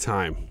long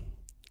time.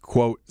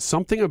 Quote,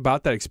 something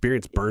about that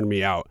experience burned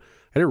me out.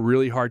 I had a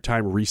really hard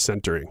time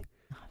recentering.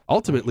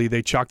 Ultimately,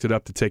 they chalked it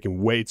up to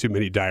taking way too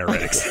many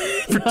diuretics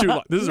for too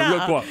long. This is a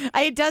real quote.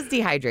 It does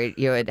dehydrate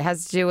you. It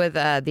has to do with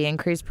the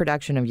increased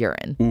production of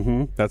urine.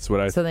 Mm-hmm. That's what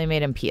I said. So they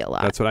made him pee a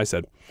lot. That's what I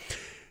said.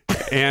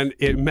 And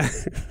it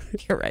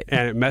You're right.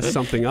 And it messed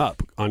something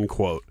up,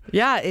 unquote.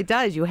 Yeah, it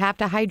does. You have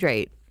to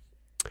hydrate.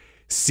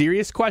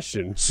 Serious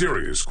question.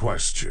 Serious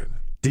question.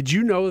 Did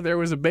you know there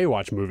was a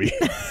Baywatch movie?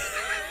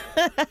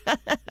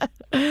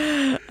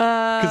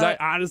 Because I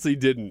honestly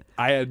didn't.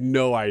 I had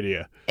no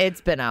idea.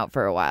 It's been out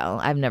for a while.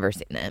 I've never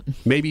seen it.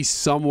 Maybe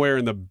somewhere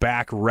in the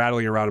back,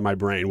 rattling around in my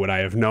brain, would I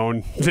have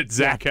known that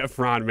Zac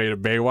Efron made a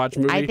Baywatch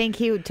movie? I think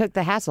he took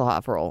the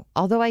Hasselhoff role.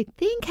 Although I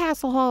think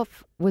Hasselhoff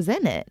was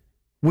in it.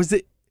 Was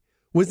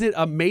it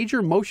a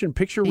major motion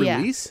picture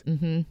release? Yeah.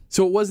 Mm-hmm.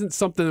 So it wasn't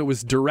something that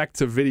was direct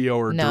to video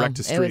or direct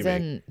to streaming? It was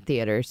in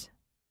theaters.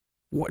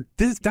 What?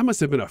 That must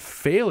have been a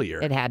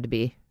failure. It had to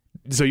be.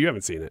 So you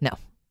haven't seen it? No.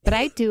 But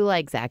I do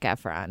like Zac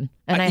Efron,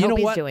 and I hope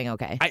he's doing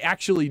okay. I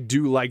actually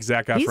do like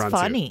Zac Efron, He's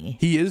funny.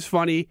 Too. He is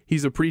funny.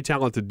 He's a pretty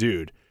talented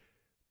dude.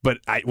 But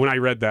when I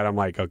read that, I'm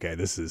like, okay,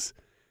 this is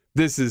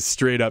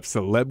straight up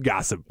celeb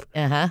gossip.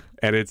 Uh-huh.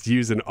 And it's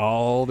using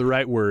all the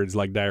right words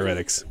like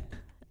diuretics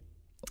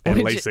and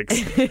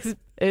LASIX.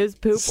 Is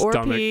poop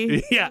stomach. or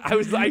pee? Yeah, I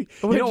was like,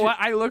 you know what?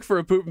 I looked for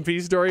a poop and pee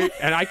story,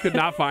 and I could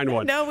not find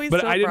one. No,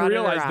 but I didn't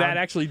realize that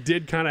actually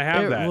did kind of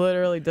have that. It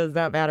literally does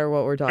not matter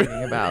what we're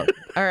talking about.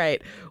 All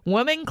right.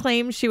 Woman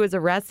claims she was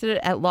arrested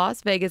at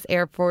Las Vegas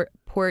airport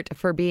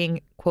for being,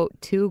 quote,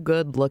 too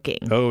good looking.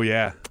 Oh,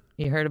 yeah.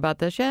 You heard about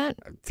this yet?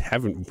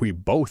 Haven't we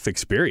both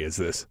experienced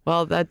this?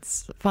 Well,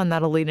 that's fun.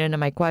 That'll lead into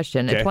my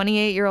question. Okay. A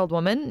 28-year-old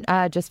woman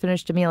just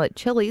finished a meal at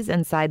Chili's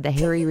inside the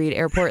Harry Reid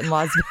Airport in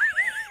Las Vegas.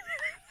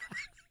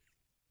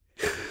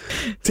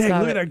 Dang,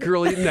 look at that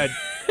girl eating that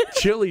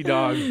chili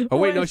dog. Oh,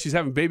 wait, no, she's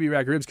having baby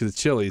back ribs because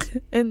it's Chili's.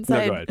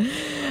 Inside no, go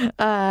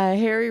ahead.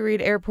 Harry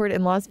Reid Airport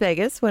in Las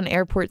Vegas when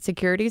airport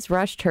securities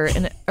rushed her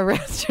and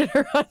arrested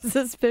her on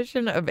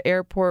suspicion of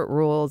airport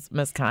rules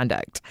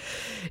misconduct.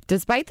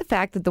 Despite the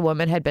fact that the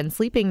woman had been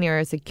sleeping near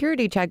a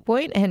security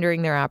checkpoint,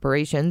 hindering their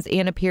operations,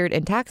 and appeared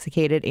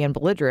intoxicated and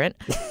belligerent,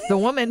 the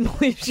woman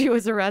believed she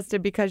was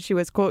arrested because she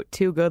was, quote,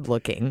 too good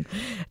looking.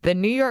 The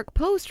New York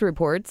Post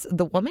reports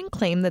the woman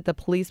claimed that the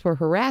police were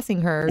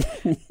harassing her,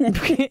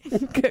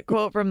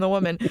 quote from the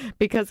woman,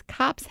 because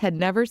cops had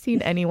never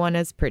seen anyone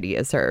as pretty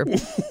as her.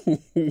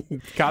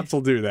 Cops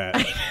will do that.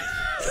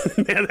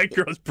 Man, that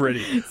girl's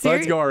pretty.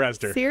 Let's go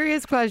arrest her.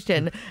 Serious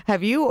question.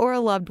 Have you or a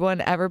loved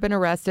one ever been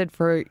arrested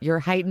for your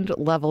heightened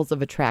levels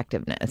of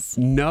attractiveness?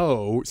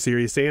 No,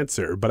 serious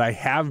answer. But I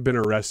have been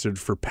arrested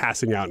for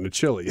passing out in a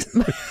Chili's.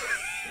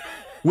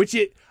 Which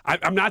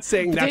I'm not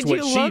saying that's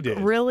what she did. Did you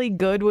look really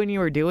good when you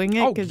were doing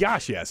it? Oh,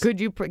 gosh, yes. Could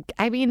you?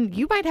 I mean,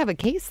 you might have a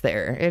case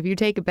there. If you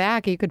take it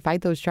back, you could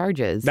fight those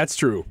charges. That's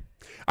true.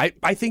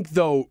 I think,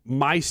 though,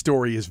 my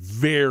story is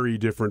very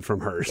different from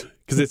hers.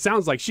 Because it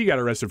sounds like she got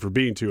arrested for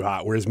being too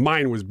hot, whereas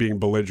mine was being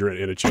belligerent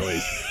in a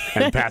Chili's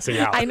and passing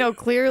out. I know.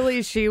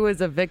 Clearly, she was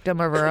a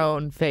victim of her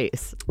own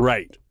face.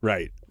 Right.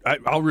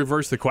 I'll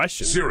reverse the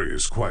question.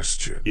 Serious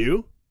question.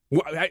 You?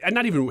 Well, I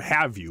not even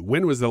have you.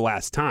 When was the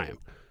last time?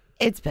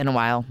 It's been a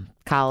while.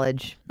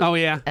 College. Oh,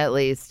 yeah? At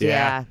least,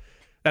 yeah.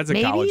 That's a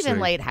maybe college even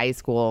thing. late high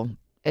school.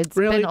 It's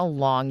Really? been a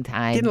long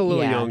time. Getting a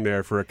little young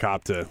there for a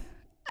cop to...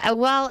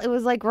 Well, it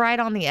was like right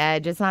on the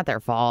edge. It's not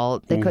their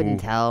fault. They couldn't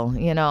tell,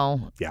 you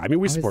know. Yeah, I mean,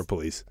 we support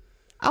police.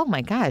 Oh,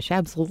 my gosh,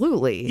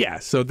 absolutely. Yeah,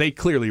 so they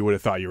clearly would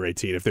have thought you were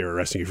 18 if they were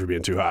arresting you for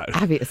being too hot.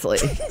 Obviously.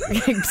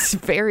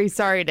 Very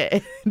sorry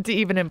to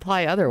even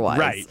imply otherwise.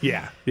 Right,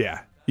 yeah.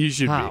 You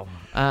should be.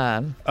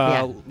 But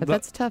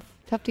that's a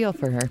tough deal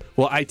for her.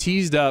 Well, I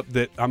teased up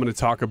that I'm going to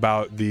talk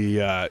about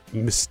the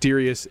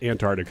mysterious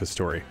Antarctica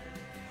story.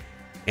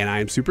 And I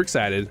am super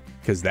excited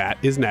because that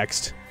is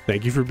next.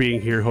 Thank you for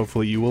being here.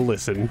 Hopefully you will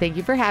listen. Thank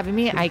you for having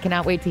me. I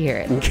cannot wait to hear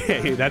it.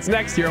 Okay, that's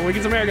next here on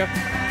Wiggins America.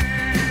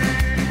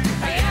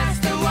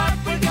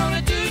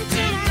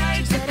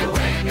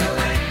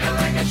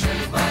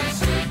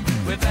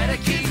 We better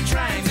keep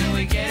trying till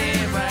we get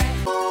it right.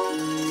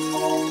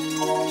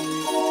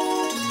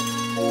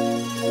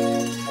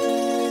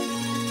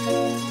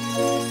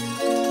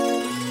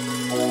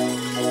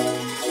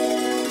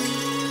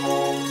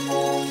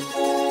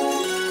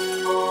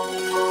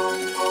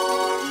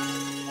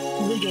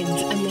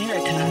 Wiggins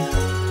America.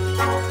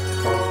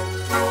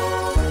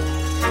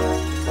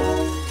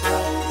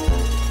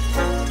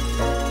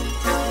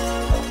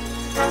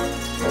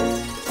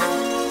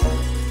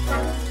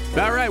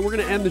 All right, we're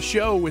going to end the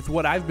show with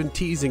what I've been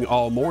teasing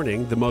all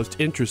morning, the most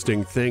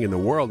interesting thing in the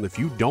world. And if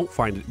you don't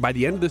find it, by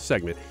the end of this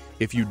segment,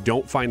 if you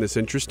don't find this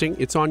interesting,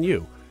 it's on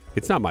you.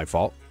 It's not my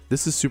fault.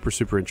 This is super,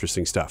 super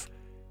interesting stuff.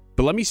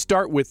 But let me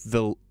start with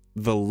the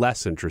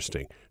less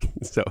interesting.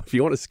 So if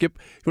you want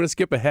to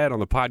skip ahead on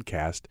the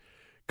podcast,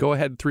 go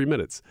ahead 3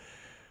 minutes.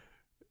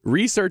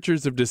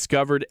 Researchers have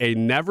discovered a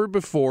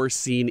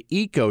never-before-seen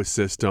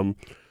ecosystem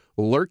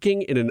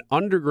lurking in an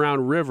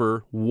underground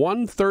river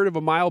 1/3 of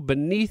a mile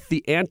beneath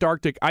the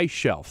Antarctic ice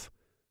shelf.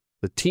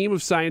 The team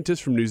of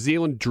scientists from New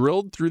Zealand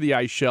drilled through the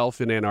ice shelf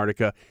in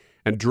Antarctica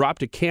and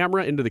dropped a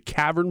camera into the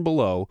cavern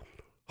below.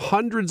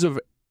 Hundreds of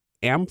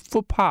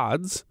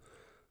amphipods,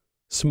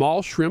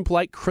 small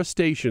shrimp-like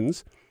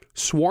crustaceans,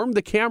 swarmed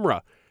the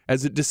camera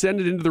as it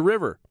descended into the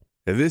river.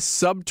 This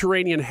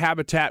subterranean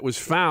habitat was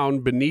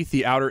found beneath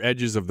the outer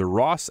edges of the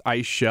Ross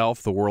Ice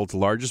Shelf, the world's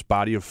largest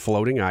body of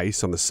floating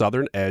ice on the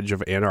southern edge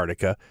of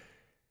Antarctica.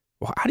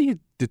 Well, how do you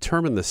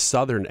determine the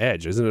southern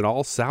edge? Isn't it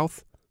all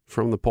south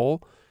from the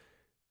pole?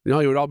 No,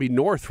 it would all be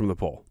north from the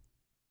pole.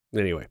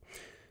 Anyway,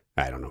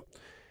 I don't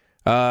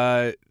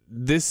know.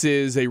 This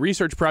is a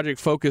research project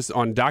focused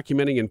on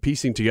documenting and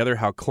piecing together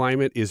how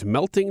climate is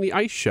melting the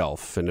ice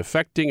shelf and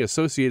affecting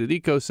associated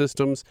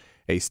ecosystems,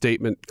 a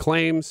statement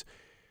claims.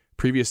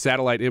 Previous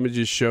satellite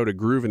images showed a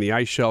groove in the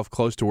ice shelf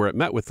close to where it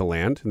met with the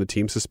land, and the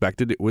team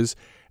suspected it was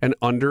an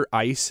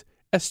under-ice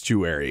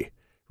estuary.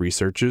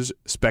 Researchers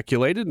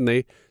speculated, and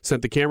they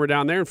sent the camera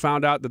down there and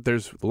found out that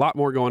there's a lot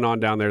more going on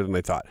down there than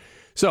they thought.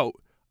 So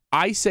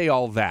I say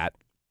all that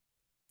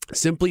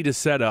simply to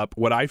set up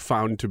what I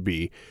found to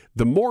be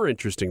the more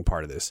interesting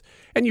part of this.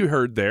 And you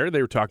heard there,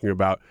 they were talking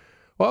about,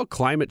 well,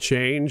 climate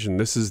change, and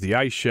this is the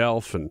ice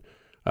shelf, and,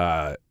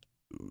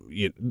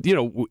 you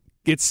know,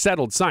 it's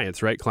settled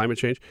science, right? Climate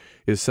change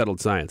is settled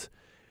science.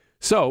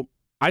 So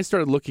I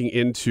started looking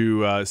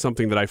into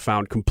something that I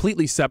found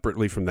completely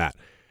separately from that.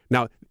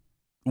 Now,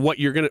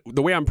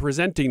 the way I'm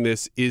presenting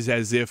this is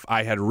as if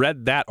I had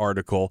read that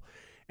article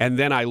and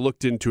then I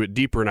looked into it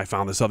deeper and I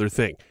found this other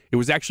thing. It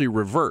was actually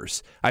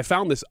reverse. I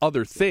found this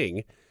other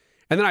thing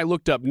and then I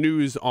looked up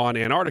news on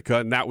Antarctica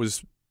and that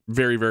was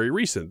very, very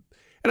recent.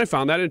 And I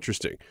found that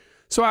interesting.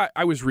 So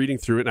I was reading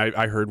through it and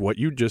I heard what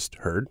you just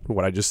heard,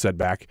 what I just said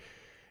back.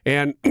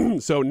 And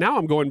so now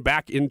I'm going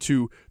back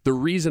into the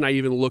reason I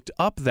even looked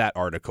up that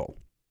article.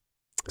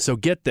 So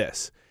get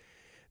this.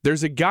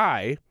 There's a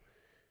guy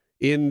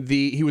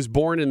he was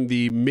born in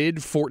the mid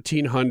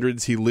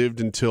 1400s.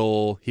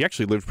 He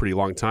actually lived a pretty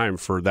long time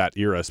for that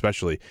era,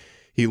 especially.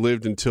 He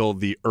lived until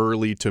the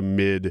early to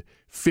mid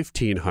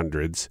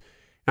 1500s.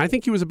 And I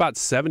think he was about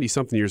 70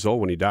 something years old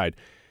when he died.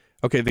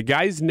 Okay. The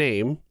guy's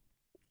name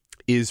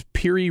is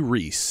Piri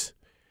Reis.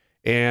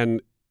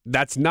 And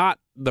that's not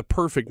the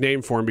perfect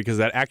name for him because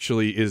that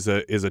actually is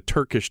a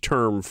Turkish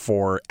term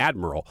for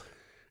admiral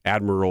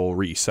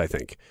Reis, I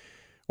think.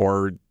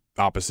 Or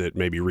opposite.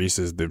 Maybe Reese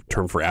is the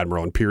term for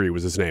admiral and Peary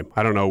was his name.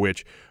 I don't know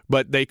which.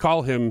 But they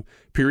call him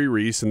Peary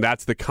Reese, and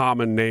that's the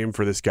common name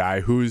for this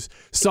guy who's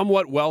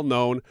somewhat well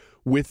known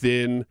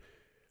within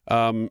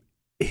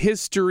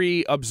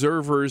history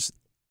observers,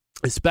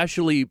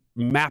 especially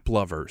map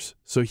lovers.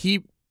 So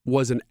he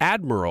was an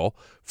admiral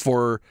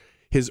for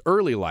his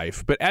early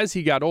life, but as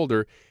he got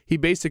older, he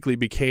basically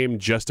became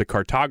just a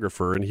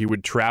cartographer, and he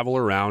would travel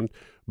around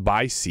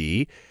by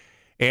sea.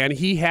 And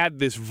he had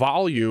this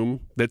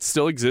volume that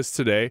still exists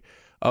today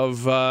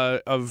of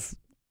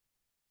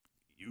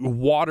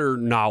water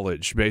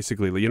knowledge,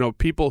 basically. You know,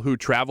 people who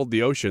traveled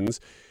the oceans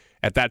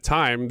at that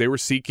time, they were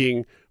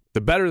seeking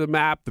the better the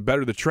map, the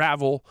better the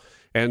travel.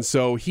 And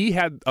so he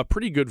had a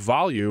pretty good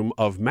volume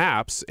of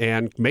maps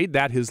and made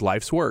that his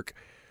life's work.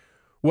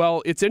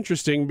 Well, it's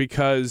interesting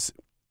because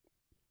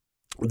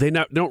they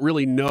don't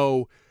really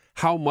know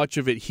how much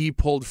of it he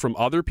pulled from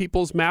other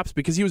people's maps,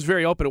 because he was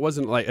very open. It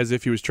wasn't like as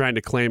if he was trying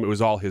to claim it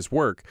was all his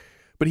work,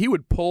 but he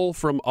would pull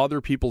from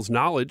other people's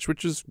knowledge,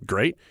 which is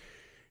great.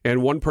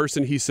 And one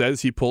person he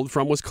says he pulled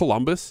from was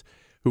Columbus,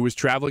 who was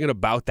traveling at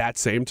about that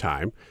same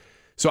time.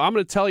 So I'm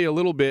going to tell you a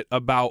little bit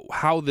about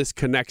how this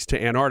connects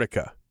to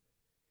Antarctica.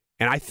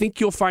 And I think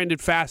you'll find it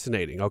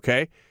fascinating,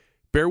 okay?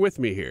 Bear with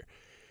me here.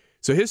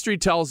 So history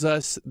tells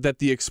us that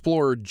the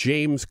explorer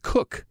James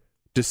Cook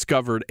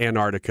discovered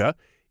Antarctica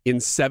in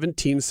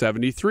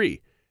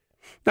 1773.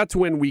 That's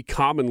when we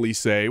commonly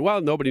say,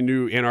 well, nobody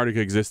knew Antarctica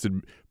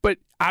existed, but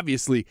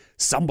obviously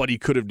somebody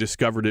could have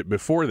discovered it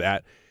before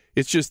that.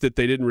 It's just that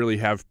they didn't really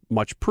have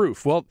much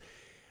proof. Well,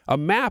 a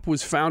map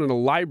was found in a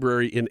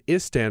library in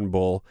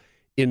Istanbul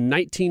in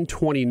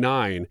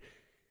 1929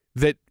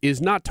 that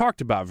is not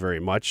talked about very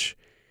much,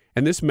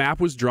 and this map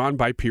was drawn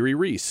by Peary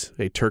Reese,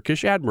 a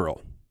Turkish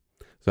admiral.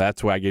 So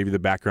that's why I gave you the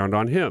background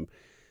on him.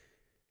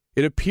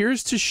 It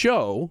appears to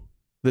show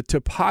the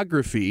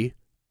topography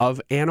of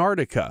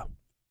Antarctica.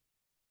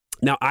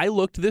 Now, I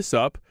looked this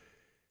up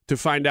to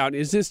find out,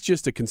 is this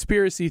just a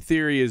conspiracy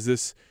theory? Is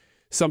this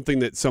something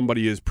that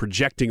somebody is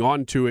projecting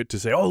onto it to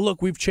say, oh,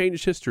 look, we've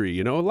changed history?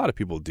 You know, a lot of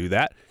people do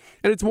that.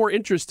 And it's more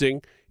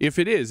interesting if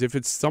it is. If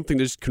it's something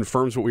that just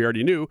confirms what we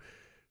already knew,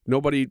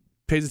 nobody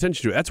pays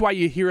attention to it. That's why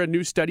you hear a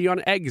new study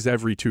on eggs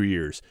every 2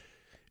 years.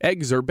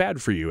 Eggs are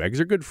bad for you. Eggs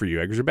are good for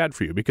you. Eggs are bad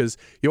for you, because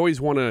you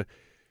always want to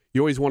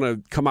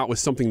come out with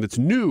something that's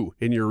new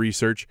in your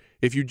research.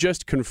 If you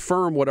just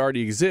confirm what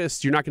already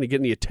exists, you're not going to get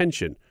any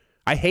attention.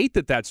 I hate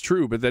that that's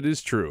true, but that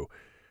is true.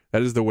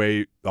 That is the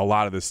way a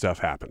lot of this stuff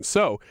happens.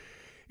 So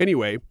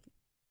anyway,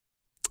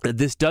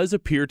 this does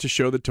appear to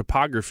show the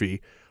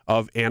topography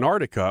of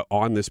Antarctica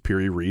on this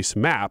Peary Reese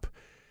map.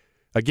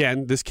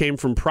 Again, this came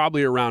from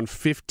probably around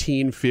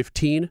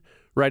 1515,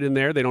 right in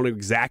there. They don't know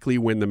exactly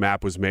when the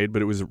map was made,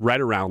 but it was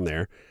right around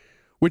there,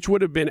 which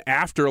would have been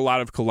after a lot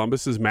of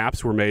Columbus's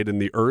maps were made in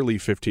the early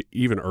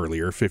even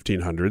earlier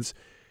 1500s.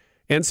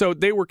 And so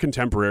they were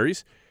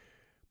contemporaries.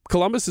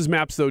 Columbus's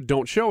maps, though,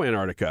 don't show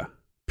Antarctica.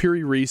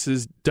 Peary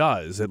Reese's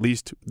does, at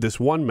least this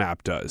one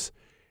map does.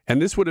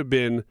 And this would have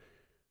been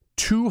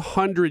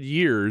 200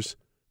 years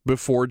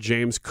before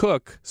James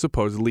Cook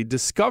supposedly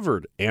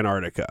discovered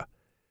Antarctica.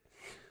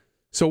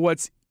 So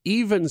what's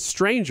even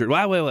stranger,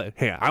 wait,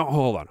 hang on,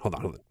 hold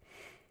on.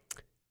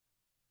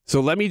 So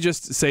let me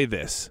just say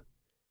this.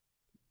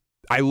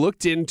 I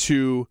looked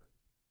into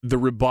the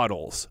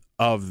rebuttals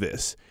of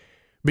this,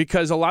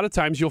 because a lot of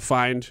times you'll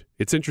find,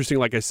 it's interesting,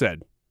 like I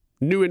said,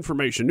 new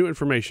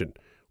information.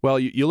 Well,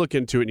 you look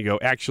into it and you go,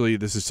 actually,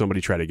 this is somebody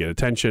trying to get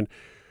attention.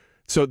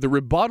 So the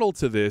rebuttal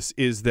to this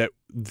is that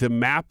the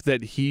map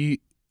that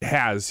he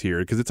has here,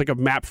 because it's like a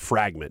map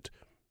fragment,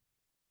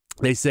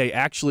 they say,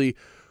 actually,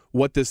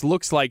 what this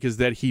looks like is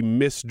that he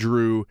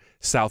misdrew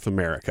South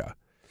America.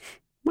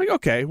 I'm like,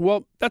 okay,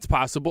 well, that's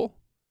possible.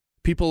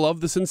 People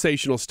love the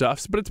sensational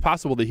stuff, but it's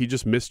possible that he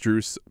just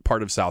misdrew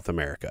part of South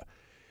America.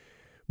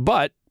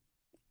 But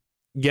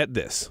get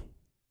this,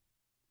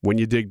 when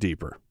you dig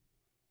deeper,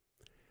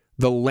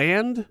 the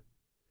land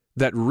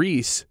that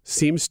Reese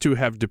seems to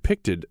have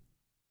depicted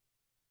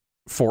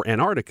for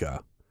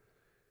Antarctica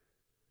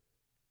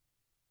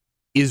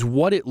is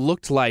what it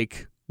looked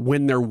like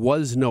when there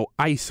was no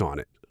ice on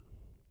it.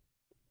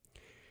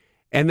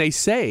 And they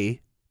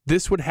say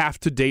this would have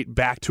to date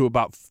back to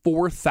about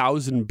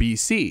 4000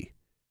 BC.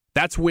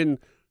 That's when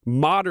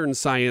modern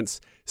science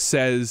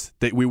says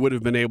that we would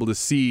have been able to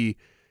see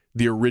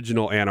the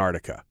original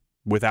Antarctica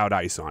without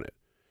ice on it.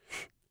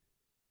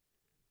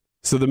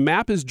 So the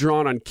map is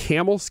drawn on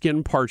camel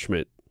skin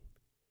parchment.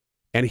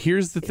 And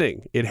here's the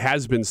thing. It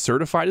has been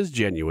certified as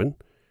genuine.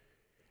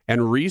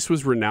 And Reese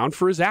was renowned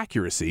for his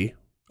accuracy.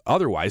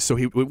 Otherwise, so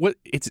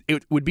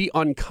it would be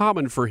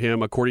uncommon for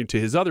him, according to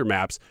his other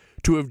maps,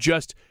 to have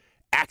just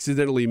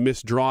accidentally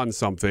misdrawn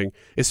something,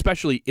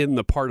 especially in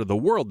the part of the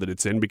world that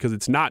it's in, because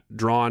it's not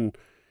drawn.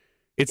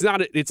 It's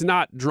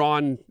not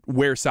drawn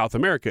where South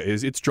America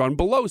is. It's drawn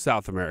below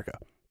South America.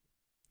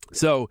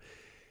 So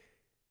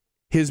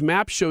his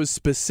map shows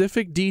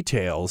specific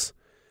details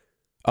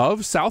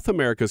of South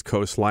America's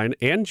coastline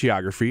and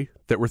geography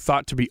that were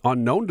thought to be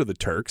unknown to the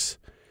Turks,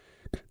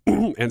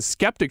 And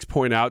skeptics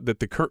point out that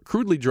the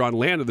crudely drawn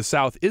land of the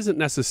South isn't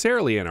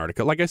necessarily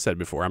Antarctica. Like I said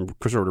before, I'm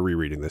sort of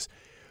rereading this.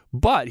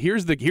 But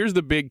here's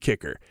the big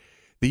kicker.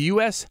 The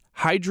U.S.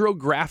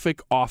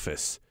 Hydrographic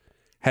Office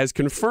has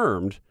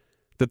confirmed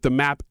that the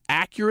map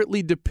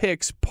accurately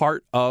depicts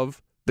part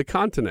of the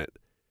continent,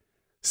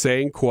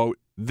 saying, quote,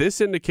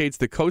 "This indicates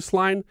the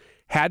coastline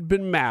had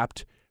been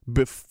mapped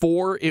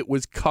before it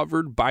was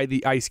covered by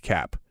the ice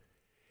cap."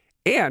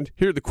 And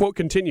here the quote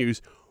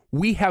continues,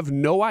 "We have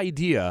no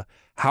idea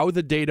how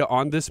the data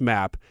on this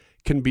map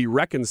can be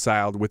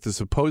reconciled with the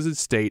supposed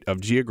state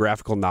of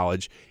geographical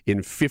knowledge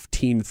in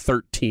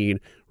 1513,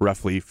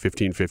 roughly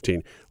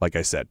 1515, like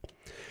I said."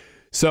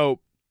 So,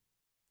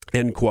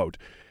 end quote.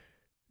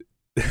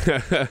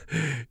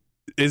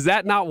 Is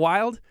that not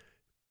wild?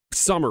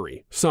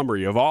 Summary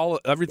of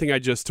everything I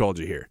just told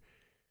you here.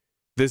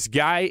 This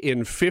guy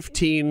in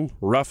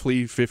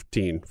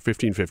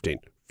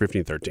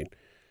 1513,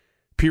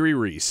 Piri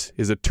Reis,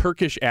 is a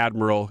Turkish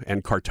admiral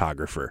and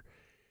cartographer.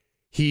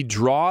 He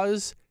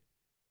draws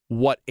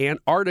what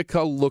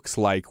Antarctica looks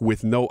like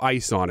with no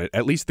ice on it,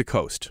 at least the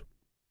coast.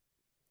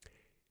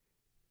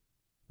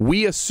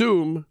 We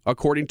assume,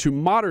 according to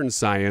modern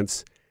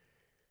science,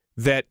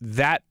 that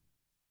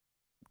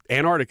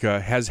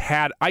Antarctica has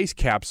had ice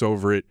caps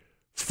over it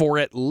for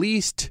at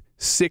least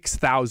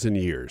 6,000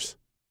 years.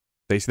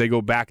 They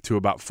go back to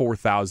about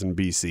 4,000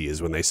 BC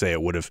is when they say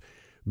it would have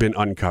been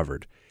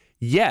uncovered.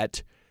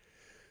 Yet,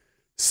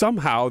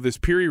 somehow, this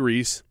Piri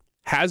Reis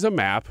has a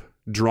map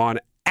drawn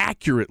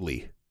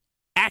accurately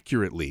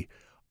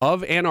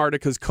of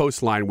Antarctica's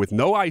coastline with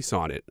no ice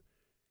on it,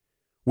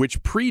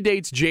 which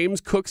predates James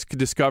Cook's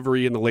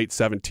discovery in the late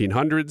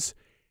 1700s.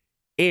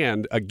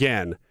 And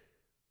again,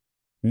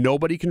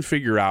 nobody can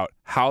figure out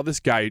how this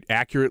guy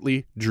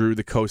accurately drew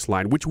the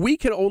coastline, which we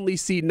can only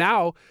see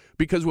now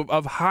because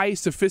of high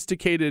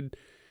sophisticated,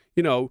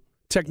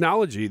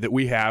 technology that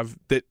we have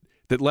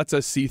that lets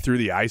us see through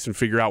the ice and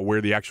figure out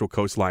where the actual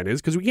coastline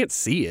is, because we can't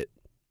see it.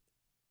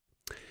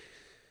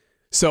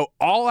 So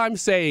all I'm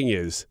saying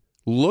is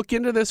look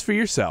into this for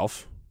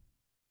yourself,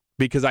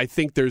 because I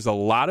think there's a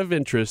lot of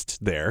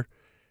interest there.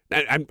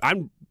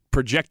 I'm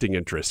projecting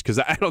interest because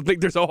I don't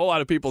think there's a whole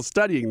lot of people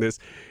studying this.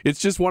 It's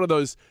just one of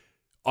those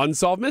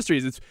unsolved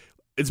mysteries.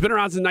 It's been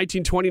around since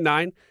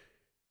 1929.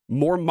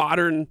 More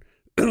modern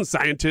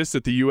scientists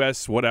at the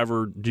U.S.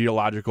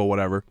 geological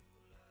whatever,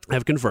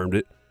 have confirmed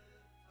it,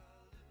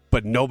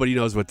 but nobody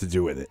knows what to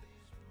do with it.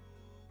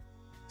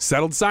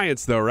 Settled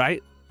science, though,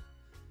 right?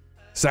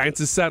 Science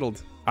is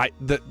settled.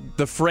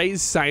 The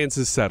phrase "science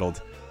is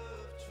settled"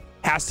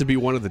 has to be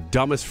one of the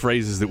dumbest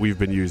phrases that we've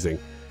been using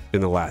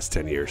in the last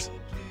 10 years.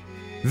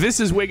 This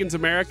is Wiggins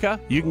America.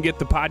 You can get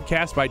the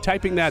podcast by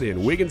typing that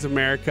in, Wiggins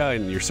America,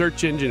 in your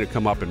search engine. It'll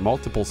come up in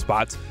multiple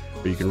spots,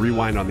 or you can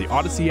rewind on the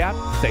Odyssey app.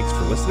 Thanks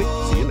for listening.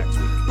 See you next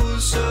week.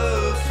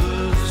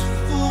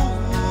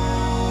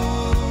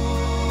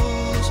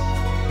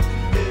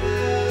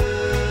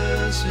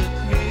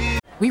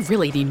 We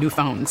really need new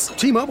phones.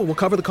 T-Mobile will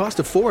cover the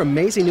cost of 4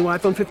 amazing new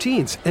iPhone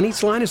 15s, and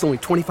each line is only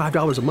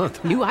 $25 a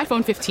month. New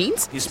iPhone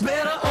 15s? It's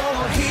better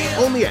over here.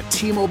 Only at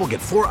T-Mobile, get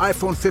 4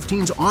 iPhone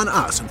 15s on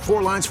us and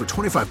 4 lines for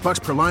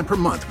 $25 per line per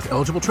month with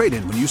eligible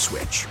trade-in when you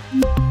switch.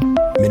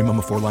 Minimum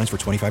of 4 lines for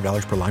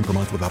 $25 per line per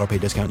month with autopay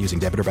discount using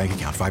debit or bank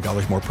account.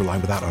 $5 more per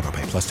line without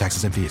autopay, plus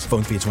taxes and fees.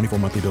 Phone fee at 24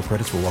 monthly bill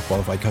credits for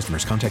well-qualified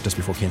customers. Contact us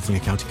before canceling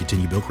account to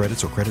continue bill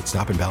credits or credit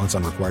stop and balance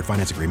on required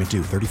finance agreement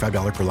due.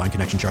 $35 per line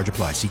connection charge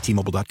applies. See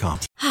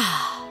T-Mobile.com.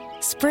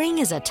 Spring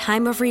is a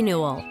time of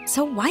renewal,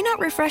 so why not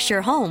refresh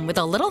your home with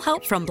a little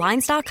help from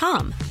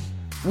Blinds.com?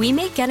 We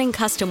make getting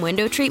custom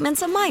window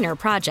treatments a minor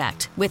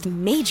project with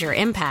major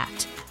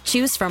impact.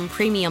 Choose from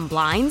premium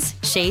blinds,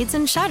 shades,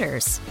 and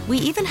shutters. We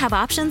even have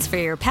options for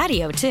your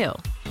patio, too.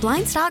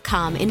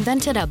 Blinds.com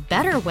invented a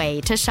better way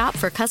to shop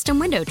for custom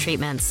window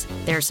treatments.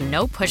 There's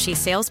no pushy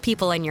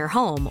salespeople in your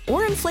home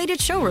or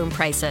inflated showroom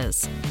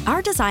prices.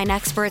 Our design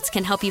experts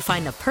can help you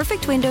find the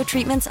perfect window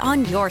treatments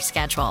on your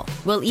schedule.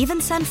 We'll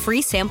even send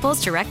free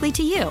samples directly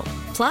to you.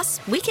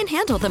 Plus, we can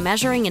handle the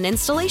measuring and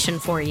installation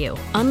for you.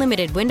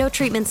 Unlimited window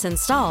treatments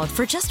installed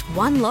for just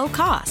one low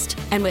cost.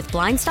 And with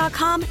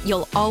Blinds.com,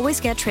 you'll always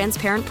get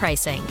transparent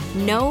pricing.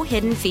 No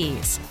hidden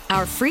fees.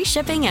 Our free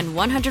shipping and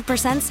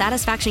 100%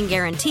 satisfaction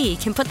guarantee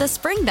can put the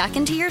spring back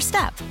into your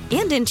step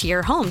and into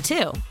your home,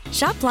 too.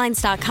 Shop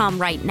Blinds.com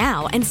right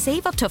now and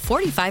save up to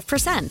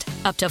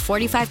 45%. Up to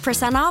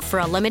 45% off for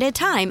a limited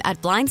time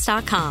at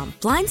Blinds.com.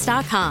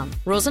 Blinds.com.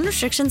 Rules and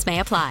restrictions may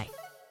apply.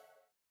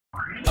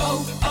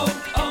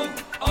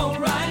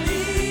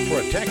 O'Reilly.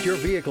 Protect your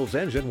vehicle's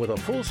engine with a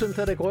full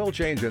synthetic oil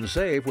change and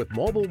save with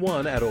Mobil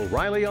 1 at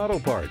O'Reilly Auto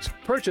Parts.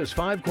 Purchase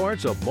 5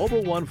 quarts of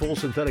Mobil 1 full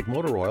synthetic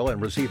motor oil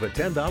and receive a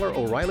 $10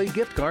 O'Reilly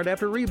gift card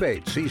after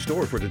rebate. See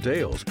store for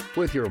details.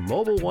 With your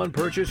Mobil 1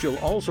 purchase, you'll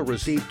also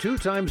receive 2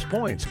 times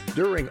points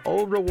during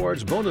O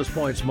Rewards Bonus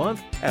Points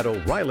Month at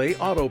O'Reilly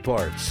Auto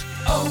Parts.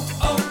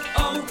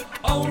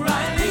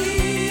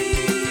 O'Reilly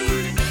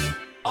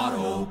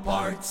Auto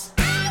Parts.